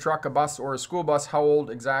drive a truck, a bus, or a school bus, how old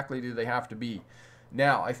exactly do they have to be?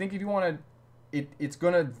 Now, I think if you want to, it's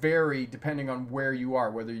going to vary depending on where you are,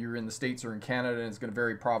 whether you're in the States or in Canada, and it's going to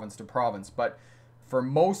vary province to province. But for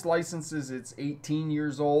most licenses, it's 18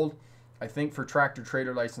 years old. I think for tractor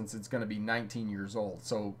trailer license, it's going to be 19 years old.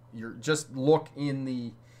 So you're just look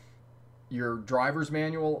in your driver's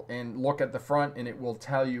manual and look at the front, and it will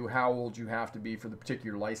tell you how old you have to be for the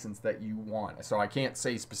particular license that you want. So I can't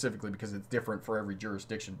say specifically because it's different for every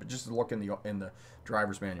jurisdiction, but just look in the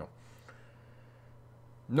driver's manual.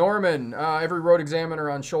 Norman, every road examiner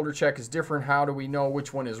on shoulder check is different. How do we know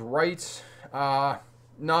which one is right? Not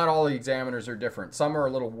all the examiners are different. Some are a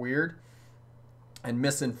little weird and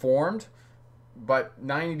misinformed, but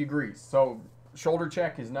 90 degrees. So shoulder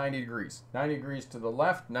check is 90 degrees. 90 degrees to the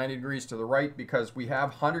left, 90 degrees to the right, because we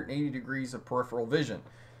have 180 degrees of peripheral vision.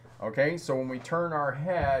 Okay, so when we turn our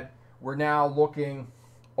head, we're now looking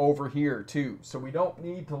over here too. So we don't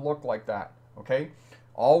need to look like that, okay?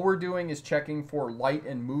 All we're doing is checking for light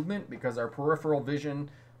and movement, because our peripheral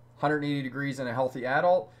vision, 180 degrees in a healthy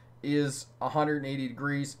adult, is 180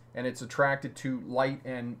 degrees, and it's attracted to light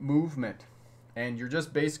and movement. And you're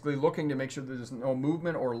just basically looking to make sure there's no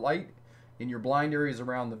movement or light in your blind areas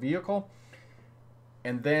around the vehicle.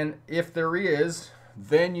 And then if there is,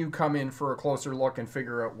 then you come in for a closer look and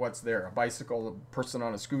figure out what's there. A bicycle, a person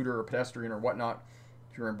on a scooter, a pedestrian or whatnot.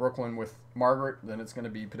 If you're in Brooklyn with Margaret, then it's going to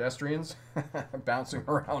be pedestrians bouncing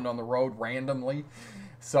around on the road randomly.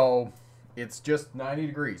 So it's just 90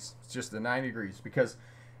 degrees. It's just the 90 degrees, because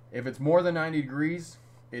if it's more than 90 degrees,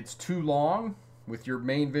 it's too long with your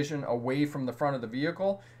main vision away from the front of the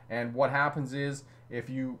vehicle. And what happens is, if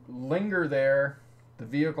you linger there, the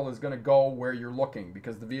vehicle is going to go where you're looking,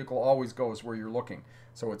 because the vehicle always goes where you're looking.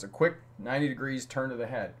 So it's a quick 90 degrees turn to the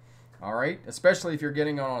head. All right, especially if you're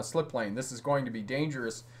getting on a slip lane. This is going to be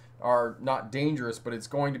dangerous, or not dangerous, but it's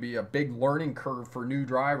going to be a big learning curve for new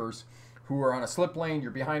drivers who are on a slip lane. You're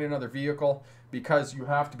behind another vehicle, because you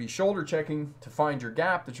have to be shoulder checking to find your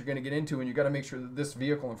gap that you're going to get into, and you got to make sure that this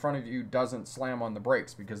vehicle in front of you doesn't slam on the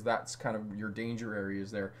brakes, because that's kind of your danger areas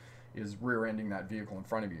there, is rear-ending that vehicle in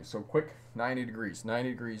front of you. So quick 90 degrees. 90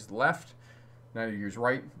 degrees left, 90 degrees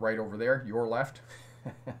right, right over there, your left.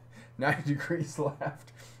 90 degrees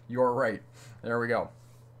left, your right. There we go.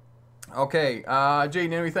 Okay,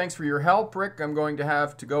 Jaden, anyway, thanks for your help. Rick, I'm going to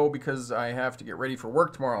have to go because I have to get ready for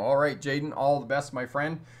work tomorrow. All right, Jaden, all the best, my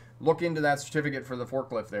friend. Look into that certificate for the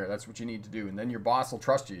forklift there. That's what you need to do. And then your boss will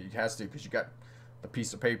trust you. He has to, because you got the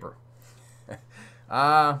piece of paper.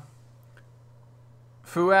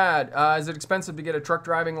 Fuad, is it expensive to get a truck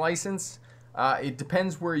driving license? It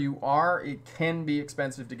depends where you are. It can be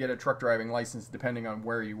expensive to get a truck driving license depending on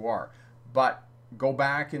where you are. But go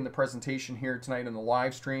back in the presentation here tonight in the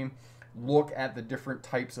live stream. Look at the different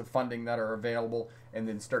types of funding that are available, and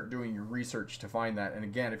then start doing your research to find that. And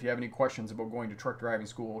again, if you have any questions about going to truck driving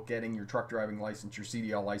school, getting your truck driving license, your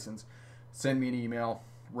CDL license, send me an email,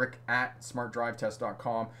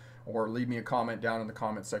 rick@smartdrivetest.com, or leave me a comment down in the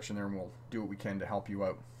comment section there, and we'll do what we can to help you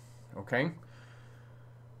out. Okay?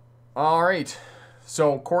 All right.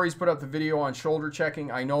 So Corey's put up the video on shoulder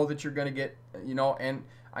checking. I know that you're going to get, and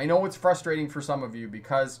I know it's frustrating for some of you,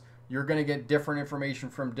 because you're going to get different information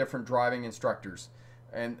from different driving instructors.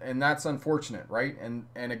 And that's unfortunate, right? And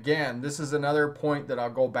again, this is another point that I'll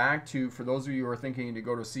go back to for those of you who are thinking to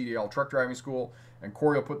go to CDL truck driving school. And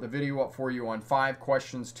Corey will put the video up for you on 5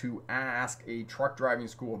 questions to ask a truck driving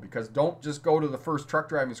school. Because don't just go to the first truck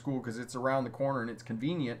driving school because it's around the corner and it's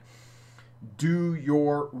convenient. Do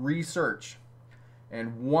your research.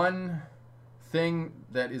 And one thing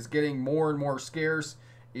that is getting more and more scarce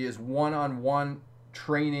is one-on-one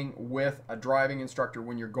training with a driving instructor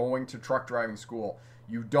when you're going to truck driving school.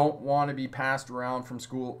 You don't want to be passed around from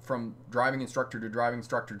school, from driving instructor to driving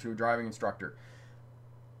instructor to a driving instructor.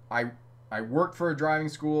 I worked for a driving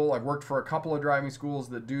school. I've worked for a couple of driving schools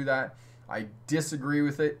that do that. I disagree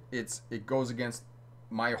with it. It goes against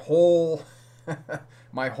my whole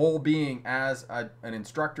my whole being as an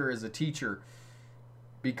instructor, as a teacher,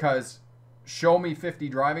 because show me 50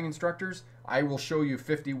 driving instructors, I will show you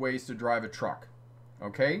 50 ways to drive a truck.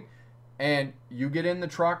 Okay? And you get in the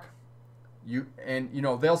truck,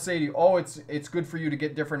 they'll say to you, "Oh, it's good for you to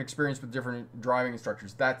get different experience with different driving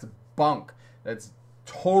instructors." That's bunk. That's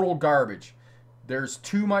total garbage. There's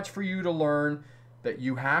too much for you to learn that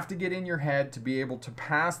you have to get in your head to be able to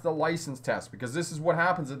pass the license test, because this is what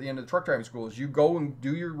happens at the end of the truck driving school is you go and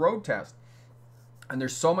do your road test. And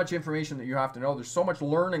there's so much information that you have to know. There's so much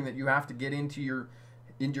learning that you have to get into your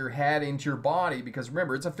head, into your body, because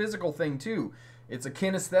remember, it's a physical thing too. It's a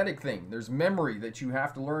kinesthetic thing. There's memory that you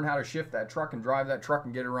have to learn how to shift that truck and drive that truck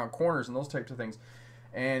and get it around corners and those types of things.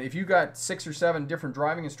 And if you got 6 or 7 different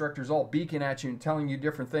driving instructors all beaking at you and telling you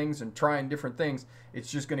different things and trying different things,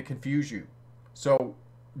 it's just going to confuse you. So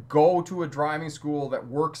go to a driving school that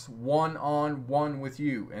works one-on-one with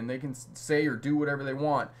you, and they can say or do whatever they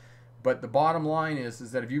want. But the bottom line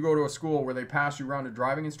is that if you go to a school where they pass you around to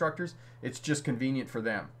driving instructors, it's just convenient for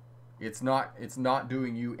them. It's not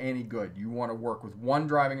doing you any good. You want to work with one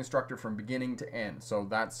driving instructor from beginning to end. So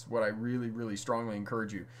that's what I really, really strongly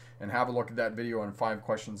encourage you. And have a look at that video on 5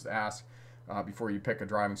 questions to ask before you pick a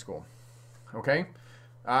driving school. Okay?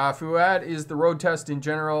 Fuad, is the road test in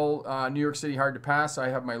general New York City hard to pass? I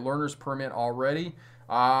have my learner's permit already.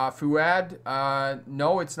 Fuad,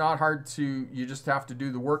 no, it's not hard to, you just have to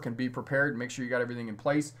do the work and be prepared, make sure you got everything in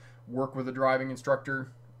place, work with a driving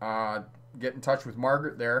instructor, get in touch with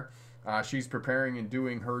Margaret there. She's preparing and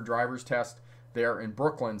doing her driver's test there in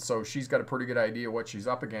Brooklyn, so she's got a pretty good idea what she's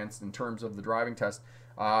up against in terms of the driving test.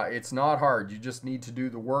 It's not hard. You just need to do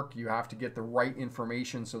the work. You have to get the right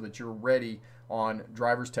information so that you're ready on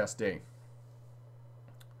driver's test day.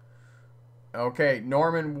 Okay,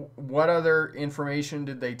 Norman, what other information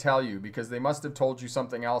did they tell you? Because they must have told you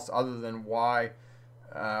something else other than why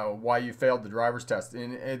you failed the driver's test.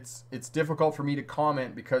 And it's difficult for me to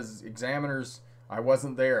comment because examiners, I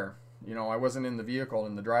wasn't there. You know, I wasn't in the vehicle,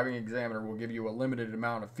 and the driving examiner will give you a limited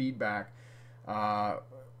amount of feedback.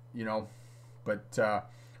 You know, but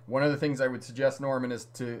one of the things I would suggest, Norman, is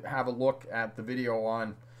to have a look at the video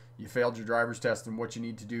on you failed your driver's test and what you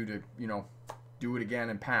need to do to, you know, do it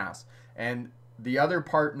again and pass. And the other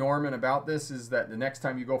part, Norman, about this is that the next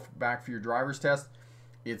time you go back for your driver's test,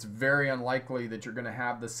 it's very unlikely that you're going to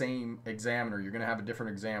have the same examiner. You're going to have a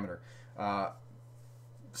different examiner.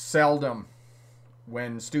 Seldom,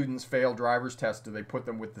 when students fail driver's tests, do they put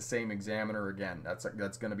them with the same examiner again. That's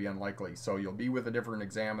going to be unlikely. So you'll be with a different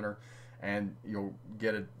examiner, and you'll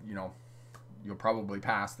get it. You know, you'll probably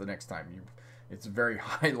pass the next time. It's a very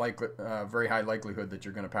high likelihood that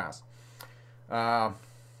you're going to pass.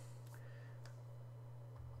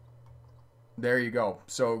 There you go.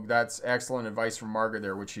 So that's excellent advice from Margaret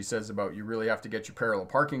there, which she says about you really have to get your parallel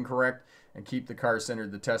parking correct and keep the car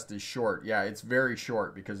centered. The test is short. Yeah, it's very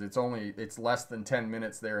short because it's less than 10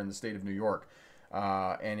 minutes there in the state of New York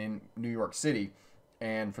and in New York City.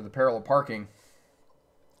 And for the parallel parking,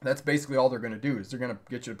 that's basically all they're going to do is they're going to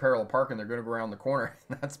get you to parallel park and they're going to go around the corner.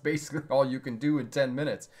 That's basically all you can do in 10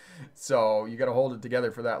 minutes. So you got to hold it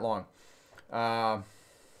together for that long.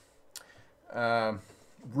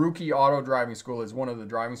 Rookie Auto Driving School is one of the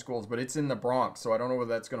driving schools, but it's in the Bronx, so I don't know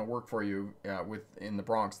whether that's going to work for you in the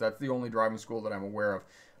Bronx. That's the only driving school that I'm aware of.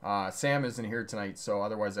 Sam isn't here tonight, so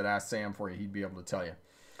otherwise I'd ask Sam for you. He'd be able to tell you.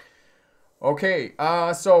 Okay,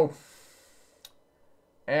 so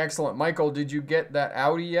excellent. Michael, did you get that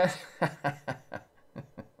Audi yet?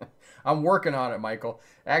 I'm working on it, Michael.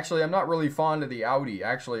 Actually, I'm not really fond of the Audi.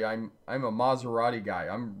 Actually, I'm a Maserati guy.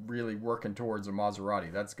 I'm really working towards a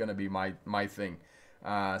Maserati. That's going to be my thing.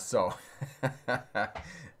 So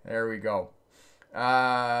there we go.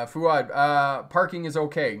 Fuad, parking is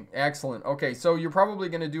okay. Excellent. Okay, so you're probably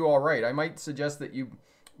going to do all right. I might suggest that you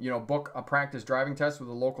book a practice driving test with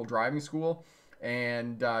a local driving school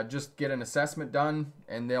and just get an assessment done,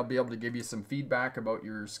 and they'll be able to give you some feedback about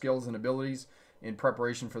your skills and abilities in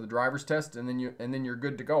preparation for the driver's test, and then you're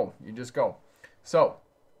good to go. You just go. So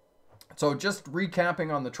just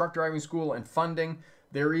recapping on the truck driving school and funding.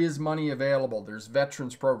 There is money available. There's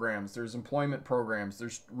veterans programs. There's employment programs.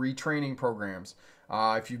 There's retraining programs.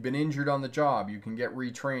 If you've been injured on the job, you can get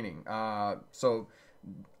retraining. So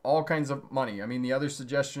all kinds of money. I mean, the other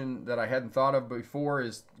suggestion that I hadn't thought of before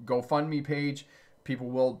is GoFundMe page. People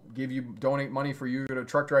will donate money for you to go to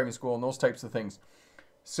truck driving school and those types of things.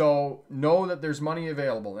 So know that there's money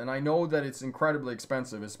available. And I know that it's incredibly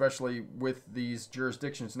expensive, especially with these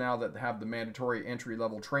jurisdictions now that have the mandatory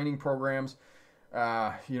entry-level training programs.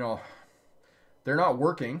 They're not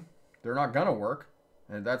working. They're not going to work.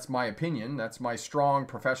 And that's my opinion. That's my strong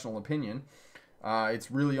professional opinion.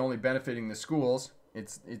 It's really only benefiting the schools.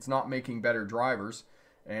 It's not making better drivers.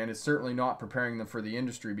 And it's certainly not preparing them for the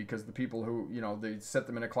industry because the people who, they set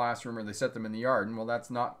them in a classroom or they set them in the yard. And well,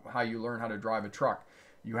 that's not how you learn how to drive a truck.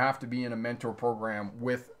 You have to be in a mentor program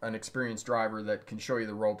with an experienced driver that can show you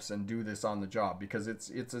the ropes and do this on the job because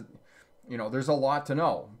there's a lot to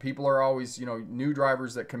know. People are always, new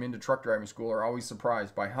drivers that come into truck driving school are always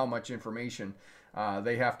surprised by how much information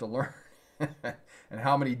they have to learn and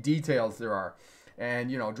how many details there are.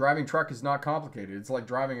 And, driving truck is not complicated. It's like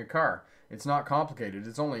driving a car. It's not complicated.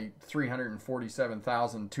 It's only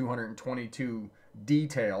 347,222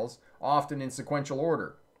 details, often in sequential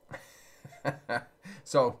order.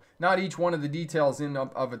 So not each one of the details in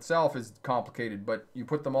of itself is complicated, but you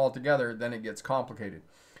put them all together, then it gets complicated.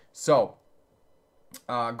 So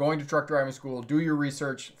going to truck driving school, do your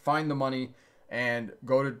research, find the money, and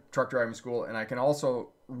go to truck driving school. And I can also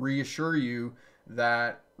reassure you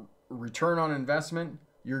that return on investment,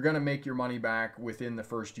 you're going to make your money back within the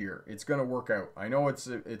first year. It's going to work out. I know it's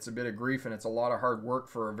a bit of grief and it's a lot of hard work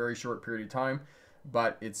for a very short period of time,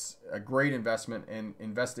 but it's a great investment, and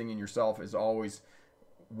investing in yourself is always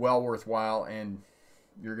well worthwhile, and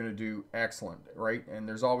you're going to do excellent, right? And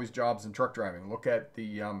there's always jobs in truck driving. Look at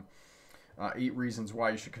the 8 reasons why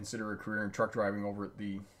you should consider a career in truck driving over at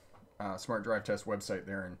the Smart Drive Test website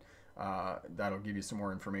there, and that'll give you some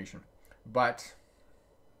more information. But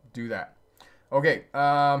do that. Okay.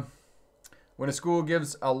 When a school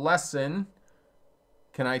gives a lesson,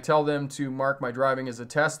 can I tell them to mark my driving as a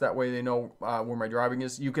test? That way they know where my driving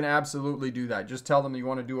is. You can absolutely do that. Just tell them you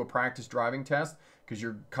want to do a practice driving test because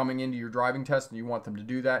you're coming into your driving test and you want them to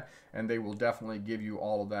do that. And they will definitely give you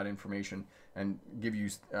all of that information and give you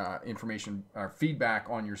information or feedback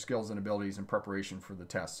on your skills and abilities in preparation for the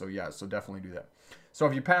test. So yeah, so definitely do that. So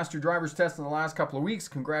if you passed your driver's test in the last couple of weeks,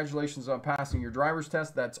 congratulations on passing your driver's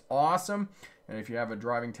test. That's awesome. And if you have a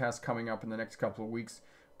driving test coming up in the next couple of weeks,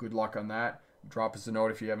 good luck on that. Drop us a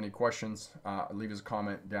note if you have any questions. Leave us a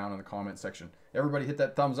comment down in the comment section. Everybody hit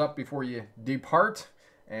that thumbs up before you depart,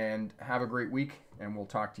 and have a great week, and we'll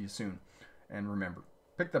talk to you soon. And remember,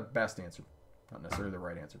 pick the best answer, not necessarily the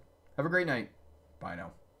right answer. Have a great night. Bye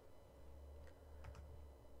now.